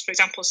public is, for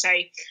example,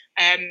 say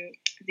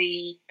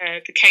the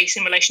case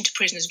in relation to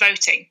prisoners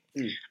voting,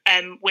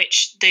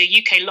 which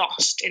the UK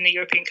lost in the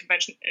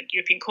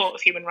European Court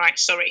of Human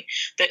Rights.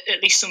 That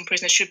at least some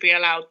prisoners should be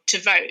allowed to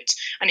vote.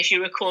 And if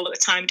you recall, at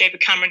the time, David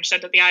Cameron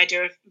said that the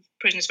idea of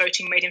prisoners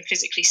voting made him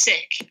physically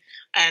sick.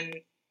 And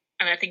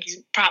I think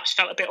he's perhaps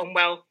felt a bit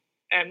unwell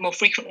more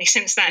frequently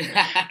since then,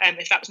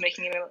 if that was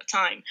making him ill at the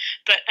time.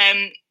 But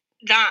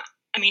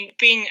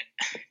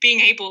being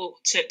able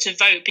to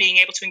vote, being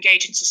able to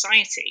engage in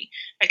society,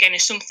 again,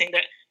 is something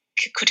that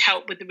could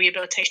help with the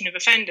rehabilitation of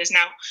offenders.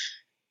 Now,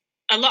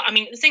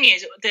 the thing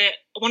is,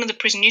 one of the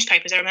prison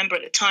newspapers, I remember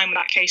at the time when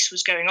that case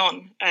was going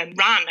on,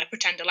 ran a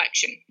pretend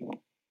election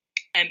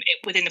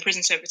within the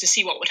prison service to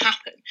see what would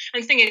happen.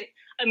 And the thing is,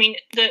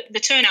 the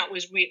turnout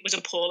was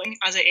appalling,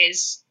 as it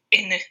is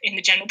in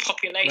the general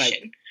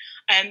population.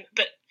 Right.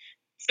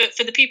 But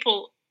for the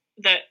people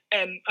that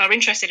are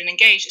interested and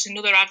engaged, it's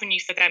another avenue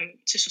for them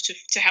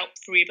to help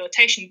for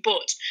rehabilitation.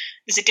 But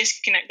there's a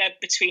disconnect there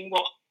between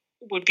what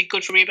would be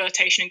good for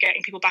rehabilitation and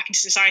getting people back into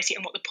society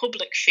and what the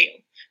public feel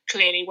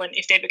clearly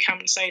if David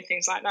Cameron's saying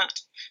things like that.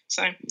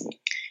 So,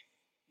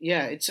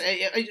 yeah,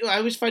 I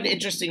always find it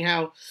interesting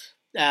how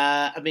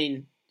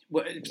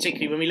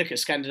particularly when we look at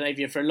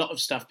Scandinavia for a lot of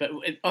stuff, but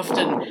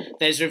often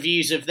there's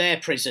reviews of their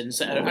prisons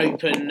that are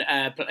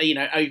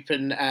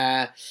open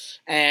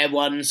air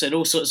ones and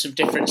all sorts of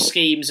different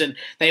schemes, and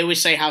they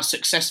always say how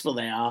successful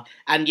they are,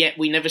 and yet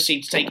we never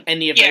seem to take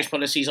any of those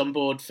policies on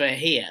board for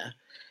here.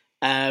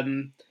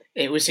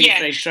 It would seem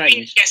very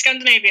strange.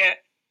 Scandinavia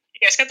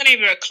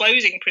are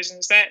closing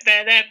prisons.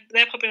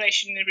 Their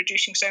population is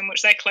reducing so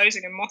much. They're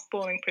closing and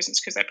mothballing prisons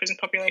because their prison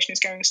population is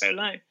going so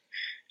low.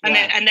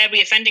 And their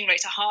reoffending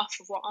rates are half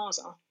of what ours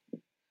are.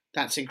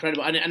 That's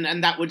incredible.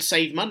 And that would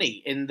save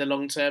money in the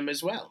long term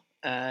as well,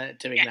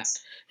 doing that.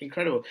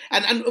 Incredible.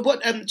 And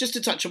what just to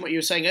touch on what you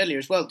were saying earlier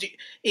as well,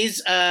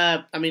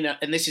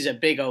 and this is a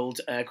big old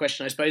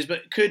question, I suppose,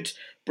 but could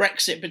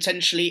Brexit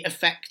potentially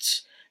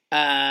affect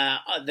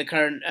the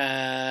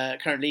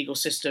current legal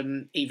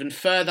system even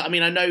further? I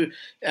mean, I know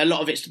a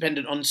lot of it's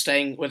dependent on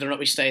whether or not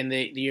we stay in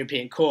the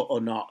European Court or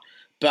not,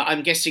 but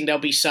I'm guessing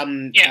there'll be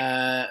some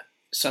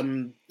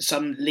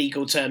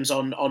legal terms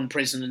on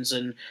prisons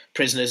and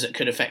prisoners that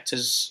could affect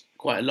us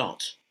quite a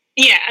lot.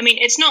 Yeah, I mean,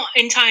 it's not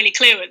entirely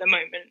clear at the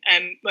moment,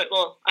 but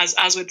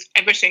as with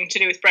everything to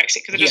do with Brexit,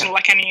 because it doesn't look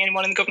like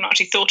anyone in the government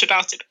actually thought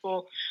about it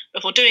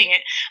before doing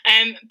it.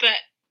 But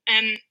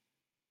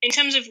in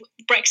terms of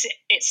Brexit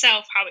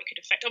itself, how it could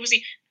affect,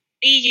 obviously,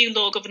 EU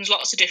law governs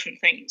lots of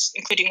different things,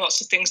 including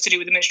lots of things to do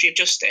with the Ministry of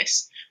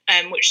Justice,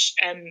 which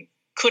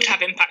could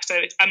have impacts,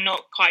 though I'm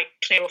not quite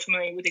clear or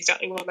familiar with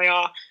exactly what they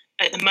are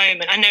at the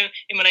moment. I know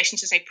in relation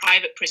to, say,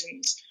 private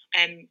prisons,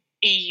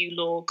 EU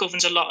law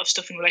governs a lot of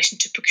stuff in relation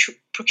to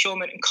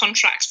procurement and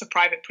contracts for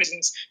private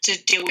prisons to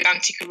deal with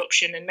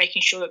anti-corruption and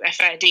making sure that they're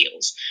fair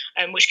deals,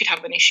 which could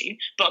have an issue.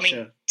 But I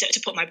mean,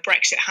 to put my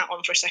Brexit hat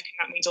on for a second,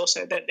 that means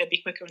also that they'd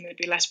be quicker and there'd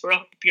be less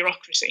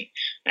bureaucracy.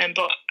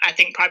 But I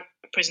think private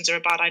prisons are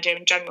a bad idea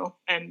in general,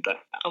 but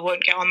I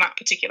won't get on that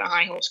particular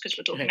high horse because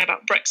we're talking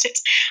about Brexit.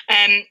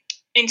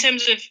 In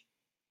terms of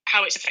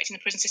how it's affecting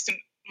the prison system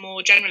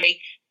more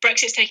generally,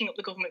 Brexit's taking up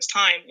the government's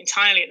time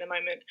entirely at the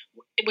moment.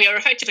 We are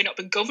effectively not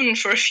been governed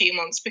for a few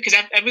months because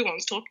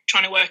everyone's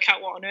trying to work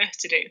out what on earth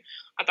to do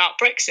about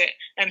Brexit.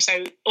 And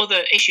so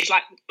other issues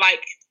like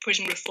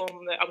prison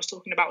reform that I was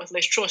talking about with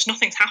Liz Truss,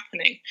 nothing's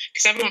happening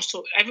because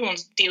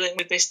everyone's dealing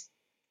with this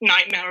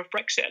nightmare of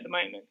Brexit at the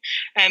moment.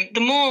 And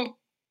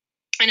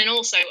then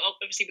also,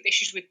 obviously, with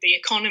issues with the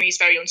economy is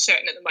very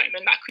uncertain at the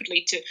moment. That could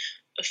lead to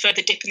a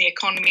further dip in the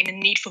economy and the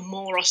need for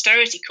more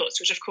austerity cuts,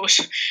 which of course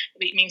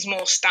means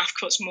more staff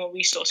cuts, more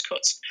resource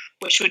cuts,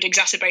 which would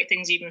exacerbate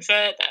things even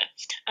further.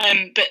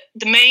 But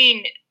the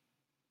main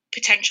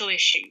potential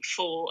issue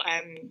for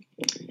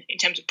in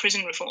terms of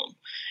prison reform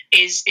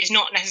is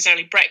not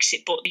necessarily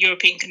Brexit, but the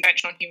European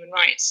Convention on Human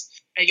Rights,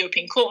 a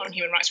European Court on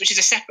Human Rights, which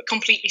is a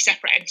completely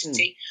separate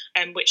entity,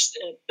 which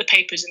the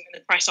papers and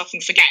the press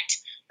often forget.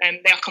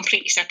 They are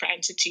completely separate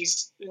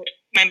entities.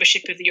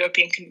 Membership of the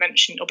European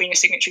Convention, or being a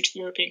signatory to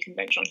the European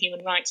Convention on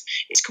Human Rights,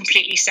 is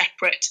completely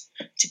separate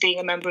to being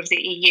a member of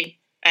the EU.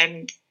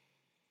 And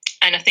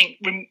I think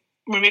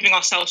removing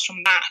ourselves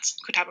from that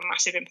could have a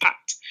massive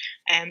impact.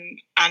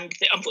 And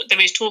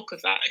there is talk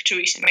of that.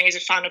 Theresa May is a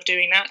fan of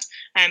doing that,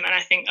 and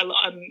I think a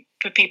lot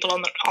for people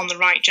on the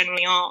right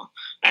generally are.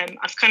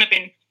 I've kind of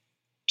been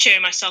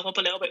cheering myself up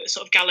a little bit with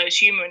sort of gallows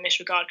humour in this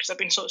regard, because I've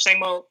been sort of saying,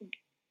 well,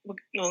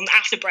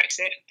 after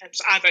Brexit,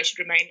 so I voted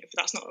Remain, if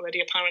that's not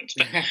already apparent,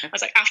 but I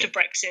was like, after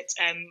Brexit,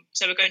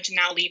 so we're going to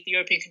now leave the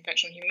European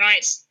Convention on Human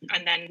Rights,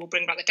 and then we'll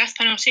bring back the death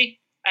penalty.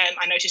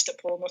 I noticed that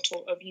Paul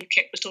Nuttall of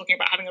UKIP was talking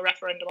about having a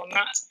referendum on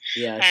that.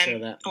 Yeah, I saw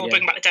that. And we'll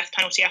bring back the death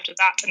penalty after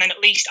that, and then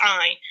at least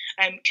I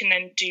can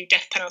then do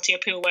death penalty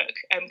appeal work,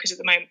 because at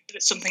the moment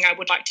it's something I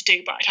would like to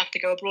do, but I'd have to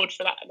go abroad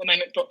for that at the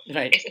moment. But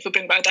if we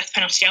bring back the death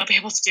penalty, I'll be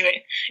able to do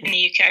it in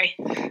the UK.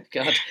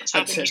 God, so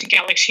I've been using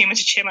Galaxy humour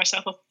to cheer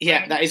myself up.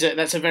 Yeah,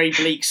 that's a very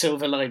bleak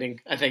silver lining,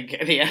 I think.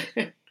 Yeah,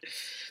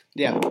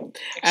 yeah.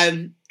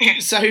 I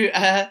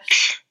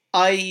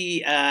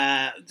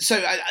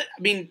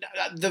mean,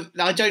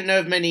 I don't know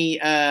of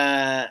many.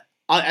 I'm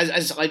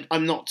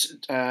not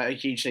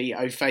hugely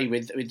au fait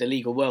with the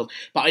legal world,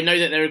 but I know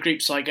that there are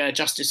groups like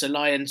Justice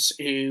Alliance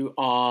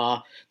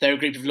they're a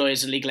group of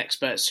lawyers and legal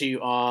experts who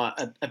are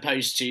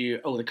opposed to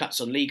all the cuts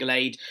on legal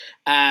aid.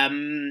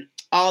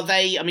 Are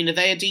they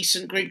a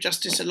decent group,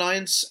 Justice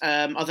Alliance?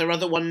 Are there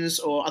other ones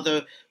or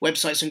other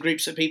websites and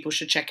groups that people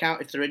should check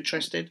out if they're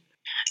interested?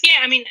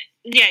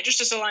 Yeah,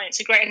 Justice Alliance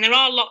are great, and there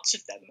are lots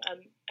of them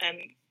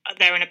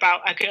there and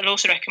about. I'd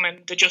also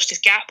recommend the Justice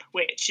Gap,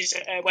 which is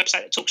a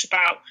website that talks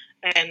about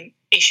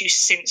issues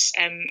since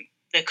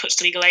the cuts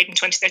to legal aid in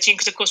 2013,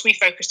 because of course we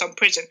focused on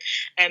prison.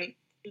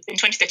 In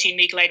 2013,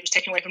 legal aid was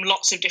taken away from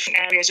lots of different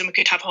areas, and we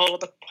could have a whole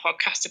other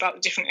podcast about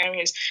the different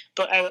areas,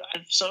 but I've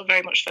sort of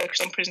very much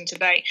focused on prison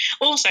today.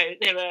 Also,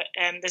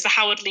 there's the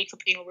Howard League for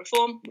Penal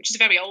Reform, which is a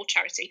very old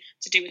charity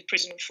to do with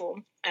prison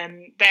reform.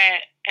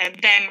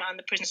 Them and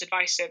the Prisoners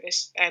Advice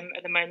Service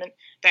at the moment,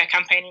 they're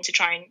campaigning to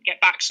try and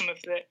get back some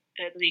of the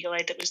legal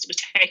aid that was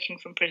taken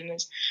from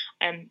prisoners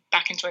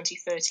back in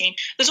 2013.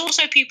 There's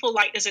also people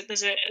like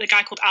there's a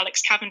guy called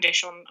Alex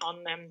Cavendish on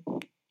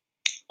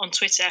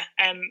Twitter,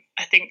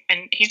 I think,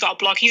 and he's got a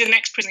blog. He's an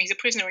ex-prisoner. He's a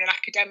prisoner and an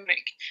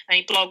academic, and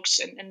he blogs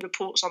and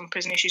reports on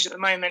prison issues at the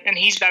moment. And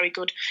he's very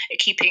good at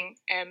keeping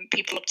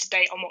people up to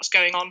date on what's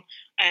going on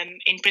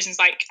in prisons.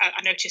 Like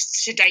I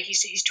noticed today,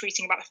 he's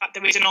tweeting about the fact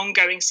there is an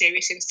ongoing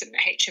serious incident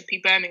at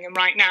HMP Birmingham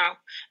right now,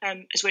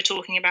 as we're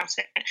talking about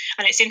it.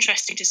 And it's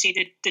interesting to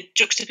see the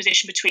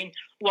juxtaposition between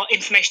what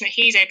information that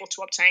he's able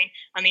to obtain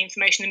and the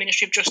information the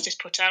Ministry of Justice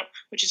put out,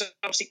 which is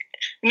obviously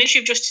the Ministry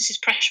of Justice's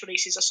press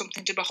releases are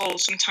something to behold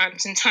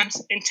sometimes in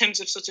terms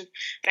of sort of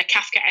their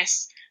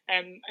Kafkaesque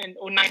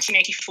or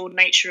 1984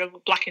 nature of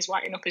black is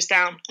white and up is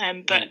down.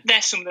 But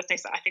there's some of the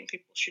things that I think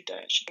people should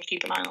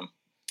keep an eye on.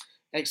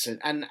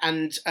 Excellent. And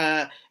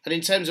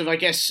in terms of, I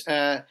guess,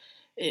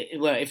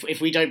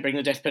 if we don't bring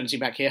the death penalty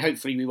back here,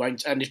 hopefully we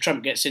won't. And if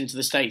Trump gets into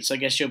the States, I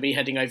guess you'll be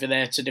heading over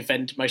there to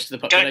defend most of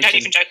the population. Don't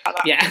even joke about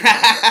that.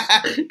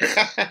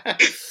 Yeah.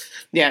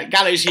 Yeah,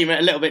 gallows humour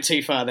a little bit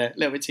too far there. A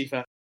little bit too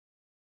far.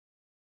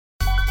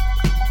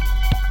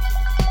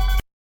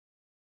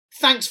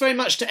 Thanks very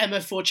much to Emma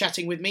for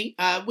chatting with me.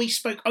 We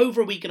spoke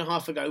over a week and a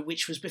half ago,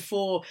 which was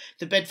before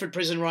the Bedford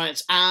prison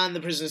riots and the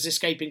prisoners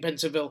escaping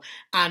Pentonville,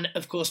 and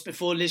of course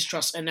before Liz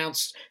Truss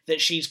announced that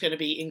she's going to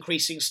be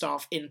increasing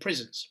staff in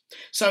prisons.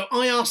 So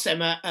I asked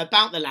Emma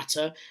about the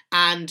latter,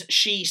 and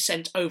she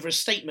sent over a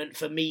statement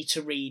for me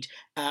to read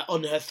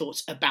on her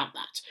thoughts about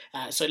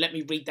that. So let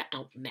me read that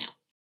out now.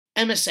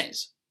 Emma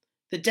says,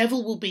 "The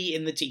devil will be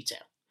in the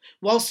detail.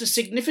 Whilst a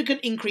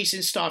significant increase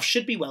in staff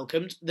should be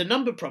welcomed, the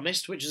number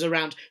promised, which is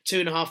around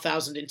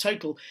 2,500 in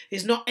total,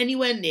 is not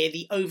anywhere near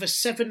the over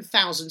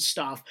 7,000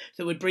 staff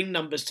that would bring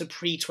numbers to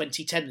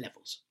pre-2010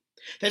 levels.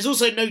 There's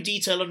also no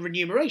detail on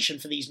remuneration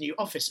for these new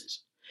officers.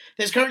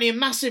 There's currently a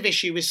massive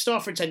issue with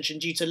staff retention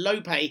due to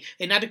low pay,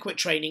 inadequate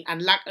training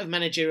and lack of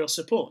managerial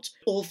support,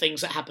 all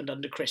things that happened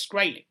under Chris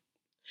Grayling.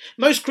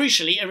 Most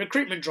crucially, a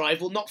recruitment drive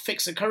will not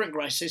fix the current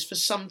crisis for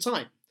some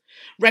time.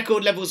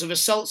 Record levels of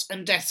assaults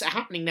and deaths are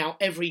happening now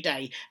every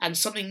day, and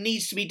something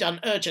needs to be done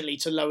urgently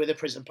to lower the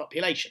prison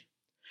population.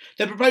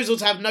 The proposal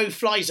to have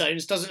no-fly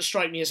zones doesn't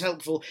strike me as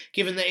helpful,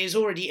 given that it is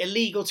already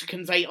illegal to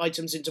convey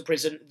items into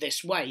prison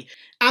this way.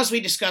 As we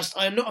discussed,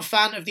 I am not a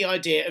fan of the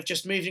idea of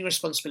just moving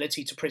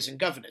responsibility to prison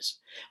governors.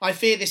 I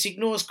fear this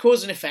ignores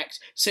cause and effect,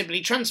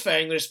 simply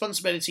transferring the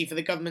responsibility for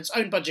the government's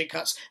own budget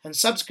cuts and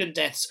subsequent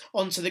deaths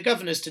onto the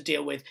governors to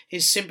deal with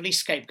is simply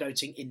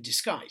scapegoating in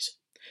disguise.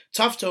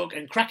 Tough talk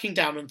and cracking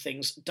down on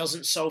things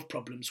doesn't solve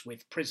problems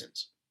with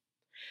prisons.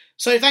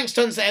 So thanks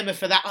tons to Emma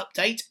for that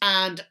update,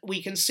 and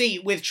we can see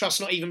with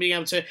Truss not even being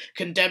able to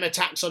condemn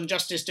attacks on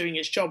justice doing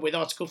its job with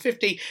Article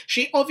 50,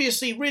 she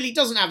obviously really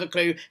doesn't have a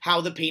clue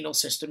how the penal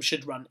system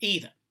should run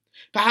either.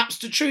 Perhaps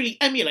to truly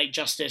emulate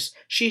justice,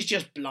 she's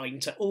just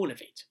blind to all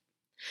of it.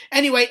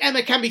 Anyway,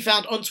 Emma can be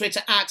found on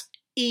Twitter at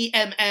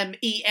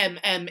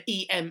EMMEMMEMMA,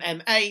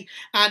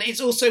 and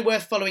it's also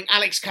worth following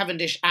Alex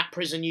Cavendish at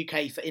Prison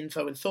UK for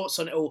info and thoughts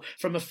on it all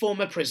from a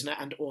former prisoner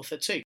and author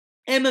too.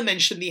 Emma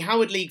mentioned the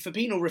Howard League for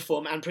Penal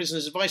Reform and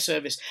Prisoners Advice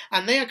Service,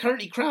 and they are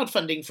currently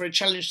crowdfunding for a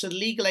challenge to the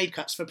legal aid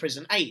cuts for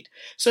prison aid.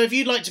 So if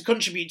you'd like to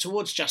contribute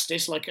towards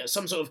justice, like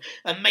some sort of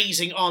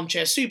amazing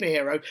armchair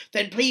superhero,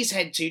 then please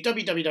head to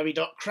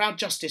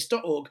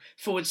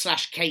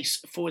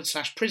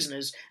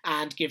www.crowdjustice.org/case/prisoners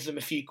and give them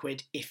a few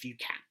quid if you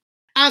can.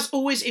 As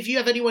always, if you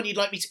have anyone you'd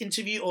like me to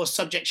interview or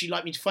subjects you'd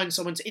like me to find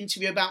someone to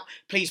interview about,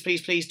 please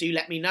do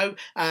let me know.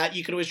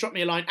 You can always drop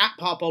me a line at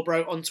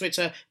parpolbro on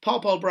Twitter,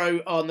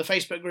 parpolbro on the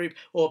Facebook group,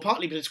 or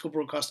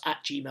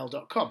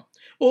partlypoliticalbroadcast@gmail.com.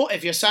 Or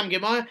if you're Sam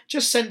Gimire,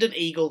 just send an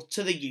eagle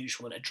to the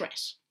usual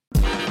address.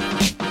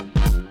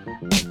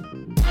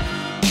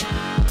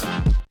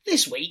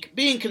 This week,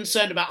 being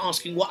concerned about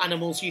asking what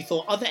animals you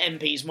thought other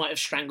MPs might have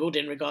strangled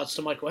in regards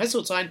to Michael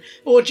Heseltine,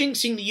 or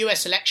jinxing the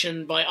US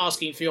election by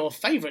asking for your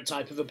favourite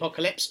type of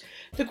apocalypse,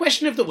 the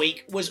question of the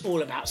week was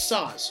all about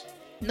SARS.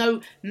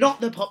 No,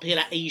 not the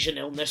popular Asian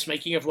illness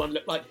making everyone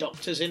look like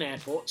doctors in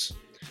airports.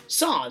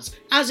 SARS,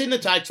 as in the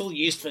title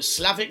used for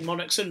Slavic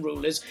monarchs and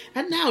rulers,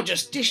 and now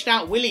just dished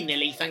out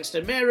willy-nilly thanks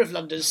to Mayor of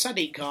London's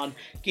Sadiq Khan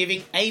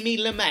giving Amy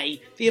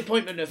LeMay the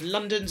appointment of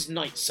London's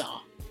Night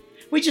Tsar.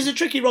 Which is a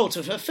tricky role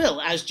to fulfil,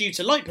 as due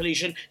to light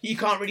pollution, you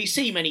can't really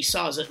see many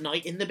SARS at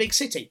night in the big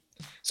city.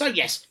 So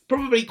yes,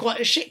 probably quite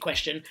a shit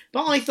question,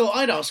 but I thought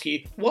I'd ask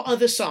you what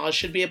other SARS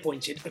should be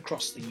appointed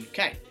across the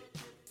UK.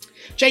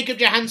 Jacob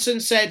Johansson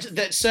said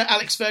that Sir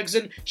Alex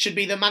Ferguson should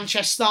be the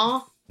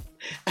Manchester.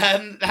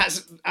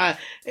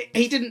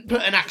 He didn't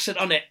put an accent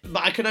on it,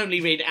 but I can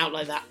only read it out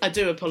like that. I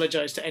do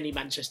apologise to any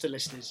Manchester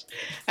listeners.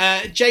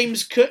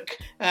 James Cook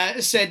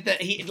said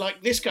that he'd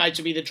like this guy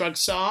to be the drug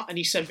czar, and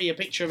he sent me a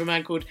picture of a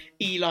man called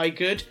Eli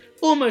Good.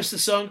 Almost the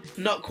song,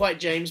 not quite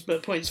James,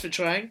 but points for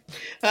trying.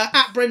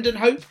 At Brendan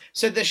Hope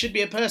said there should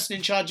be a person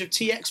in charge of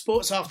tea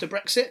exports after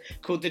Brexit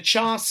called the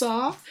Char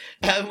Tsar,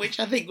 which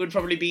I think would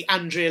probably be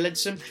Andrea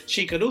Leadsom.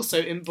 She could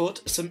also import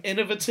some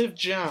innovative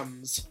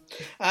jams.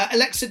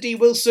 Alexa D.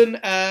 Wilson,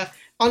 I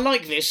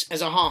like this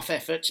as a half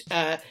effort,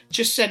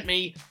 just sent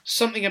me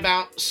something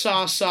about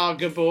Sar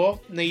Gabor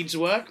needs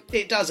work.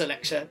 It does,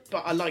 Alexa,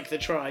 but I like the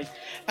try.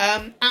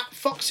 At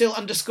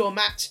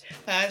Foxhill_Matt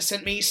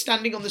sent me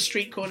standing on the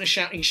street corner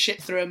shouting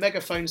shit through a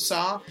megaphone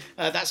Sar.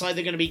 That's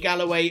either going to be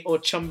Galloway or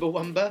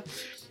Chumbawamba.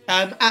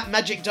 At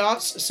Magic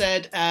Darts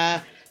said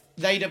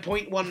they'd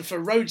appoint one for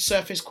road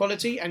surface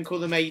quality and call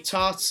them a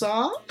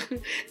Tarsar.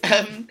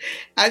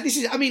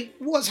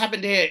 What's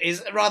happened here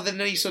is, rather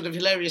than any sort of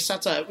hilarious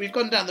satire, we've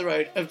gone down the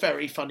road of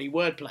very funny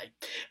wordplay,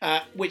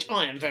 which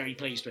I am very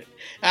pleased with.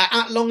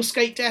 At Long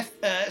Skate Death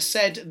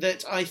said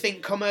that I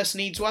think commerce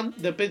needs one,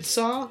 the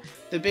Bizarre.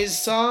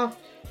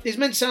 It's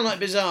meant to sound like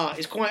bizarre.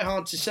 It's quite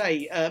hard to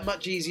say,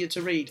 much easier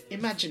to read.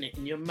 Imagine it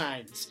in your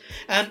minds.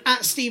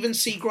 At Stephen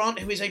C. Grant,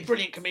 who is a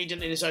brilliant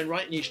comedian in his own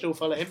right, and you should all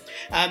follow him,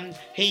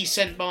 he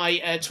sent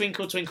my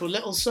Twinkle Twinkle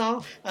Little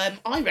Star.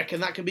 I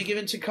reckon that could be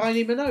given to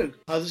Kylie Minogue.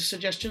 Other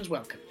suggestions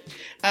welcome.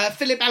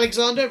 Philip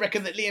Alexander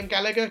reckoned that Liam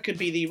Gallagher could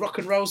be the rock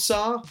and roll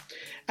Tsar.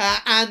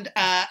 And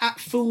at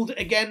Fooled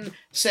Again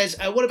says,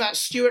 what about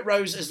Stuart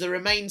Rose as the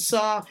Remain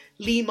Tsar,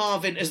 Lee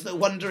Marvin as the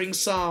Wandering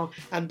Tsar,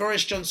 and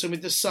Boris Johnson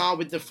with the Tsar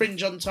with the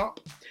fringe on top?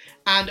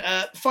 And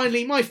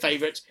finally, my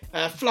favourite,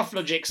 Fluff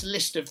Logic's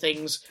list of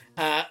things.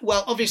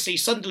 Obviously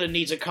Sunderland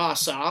needs a car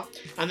Tsar,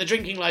 and the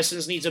drinking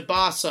licence needs a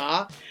bar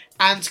Tsar,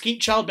 and to keep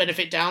child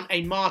benefit down,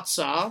 a Mar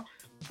Tsar.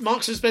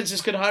 Marks and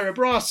Spencer's could hire a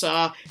bra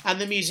Tsar, and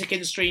the music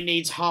industry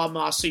needs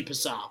Har-Mar Super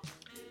Tsar.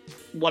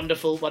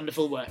 Wonderful,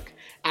 wonderful work.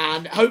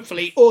 And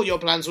hopefully all your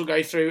plans will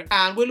go through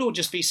and we'll all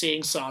just be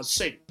seeing SARS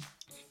soon.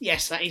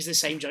 Yes, that is the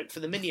same joke for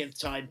the millionth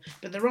time,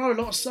 but there are a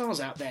lot of SARS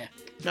out there.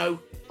 No,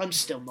 I'm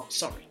still not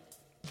sorry.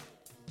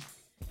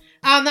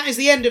 And that is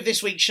the end of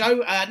this week's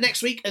show.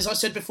 Next week, as I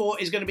said before,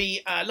 is going to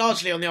be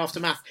largely on the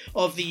aftermath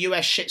of the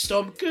US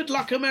shitstorm. Good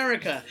luck,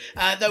 America.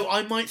 Though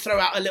I might throw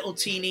out a little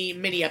teeny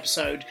mini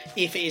episode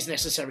if it is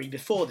necessary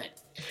before then.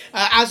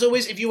 As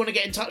always, if you want to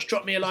get in touch,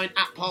 drop me a line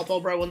at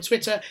ParpolBro on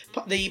Twitter,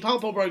 the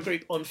ParpolBro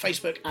group on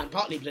Facebook, and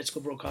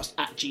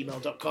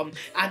partlypoliticalbroadcast@gmail.com.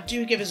 And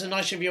do give us a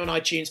nice review on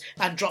iTunes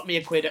and drop me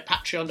a quid at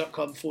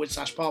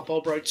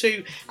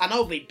patreon.com/ParpolBro2. And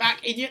I'll be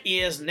back in your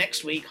ears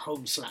next week,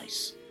 home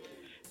slice.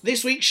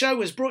 This week's show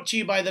was brought to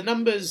you by the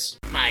numbers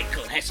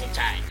Michael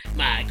Heseltine,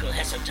 Michael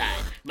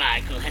Heseltine,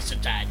 Michael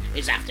Heseltine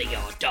is after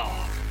your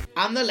dog.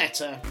 And the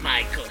letter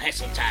Michael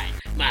Heseltine,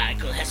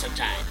 Michael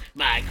Heseltine,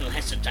 Michael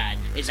Heseltine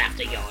is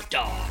after your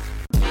dog.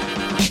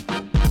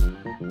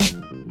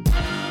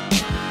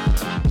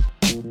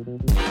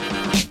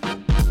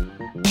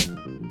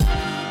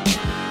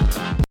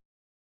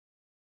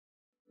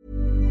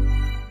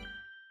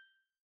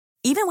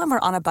 Even when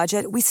we're on a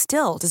budget, we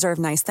still deserve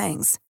nice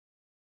things.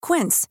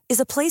 Quince is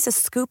a place to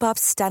scoop up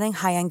stunning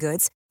high-end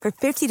goods for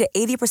 50 to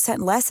 80%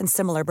 less than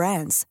similar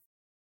brands.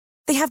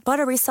 They have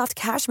buttery soft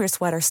cashmere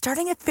sweaters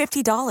starting at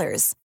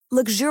 $50,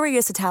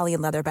 luxurious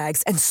Italian leather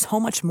bags, and so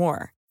much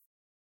more.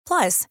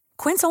 Plus,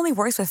 Quince only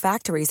works with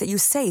factories that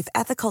use safe,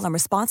 ethical, and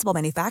responsible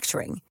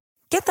manufacturing.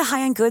 Get the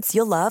high-end goods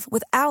you'll love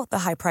without the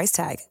high price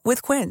tag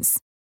with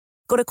Quince.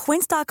 Go to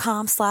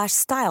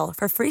quince.com/style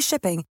for free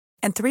shipping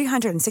and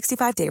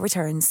 365-day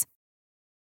returns.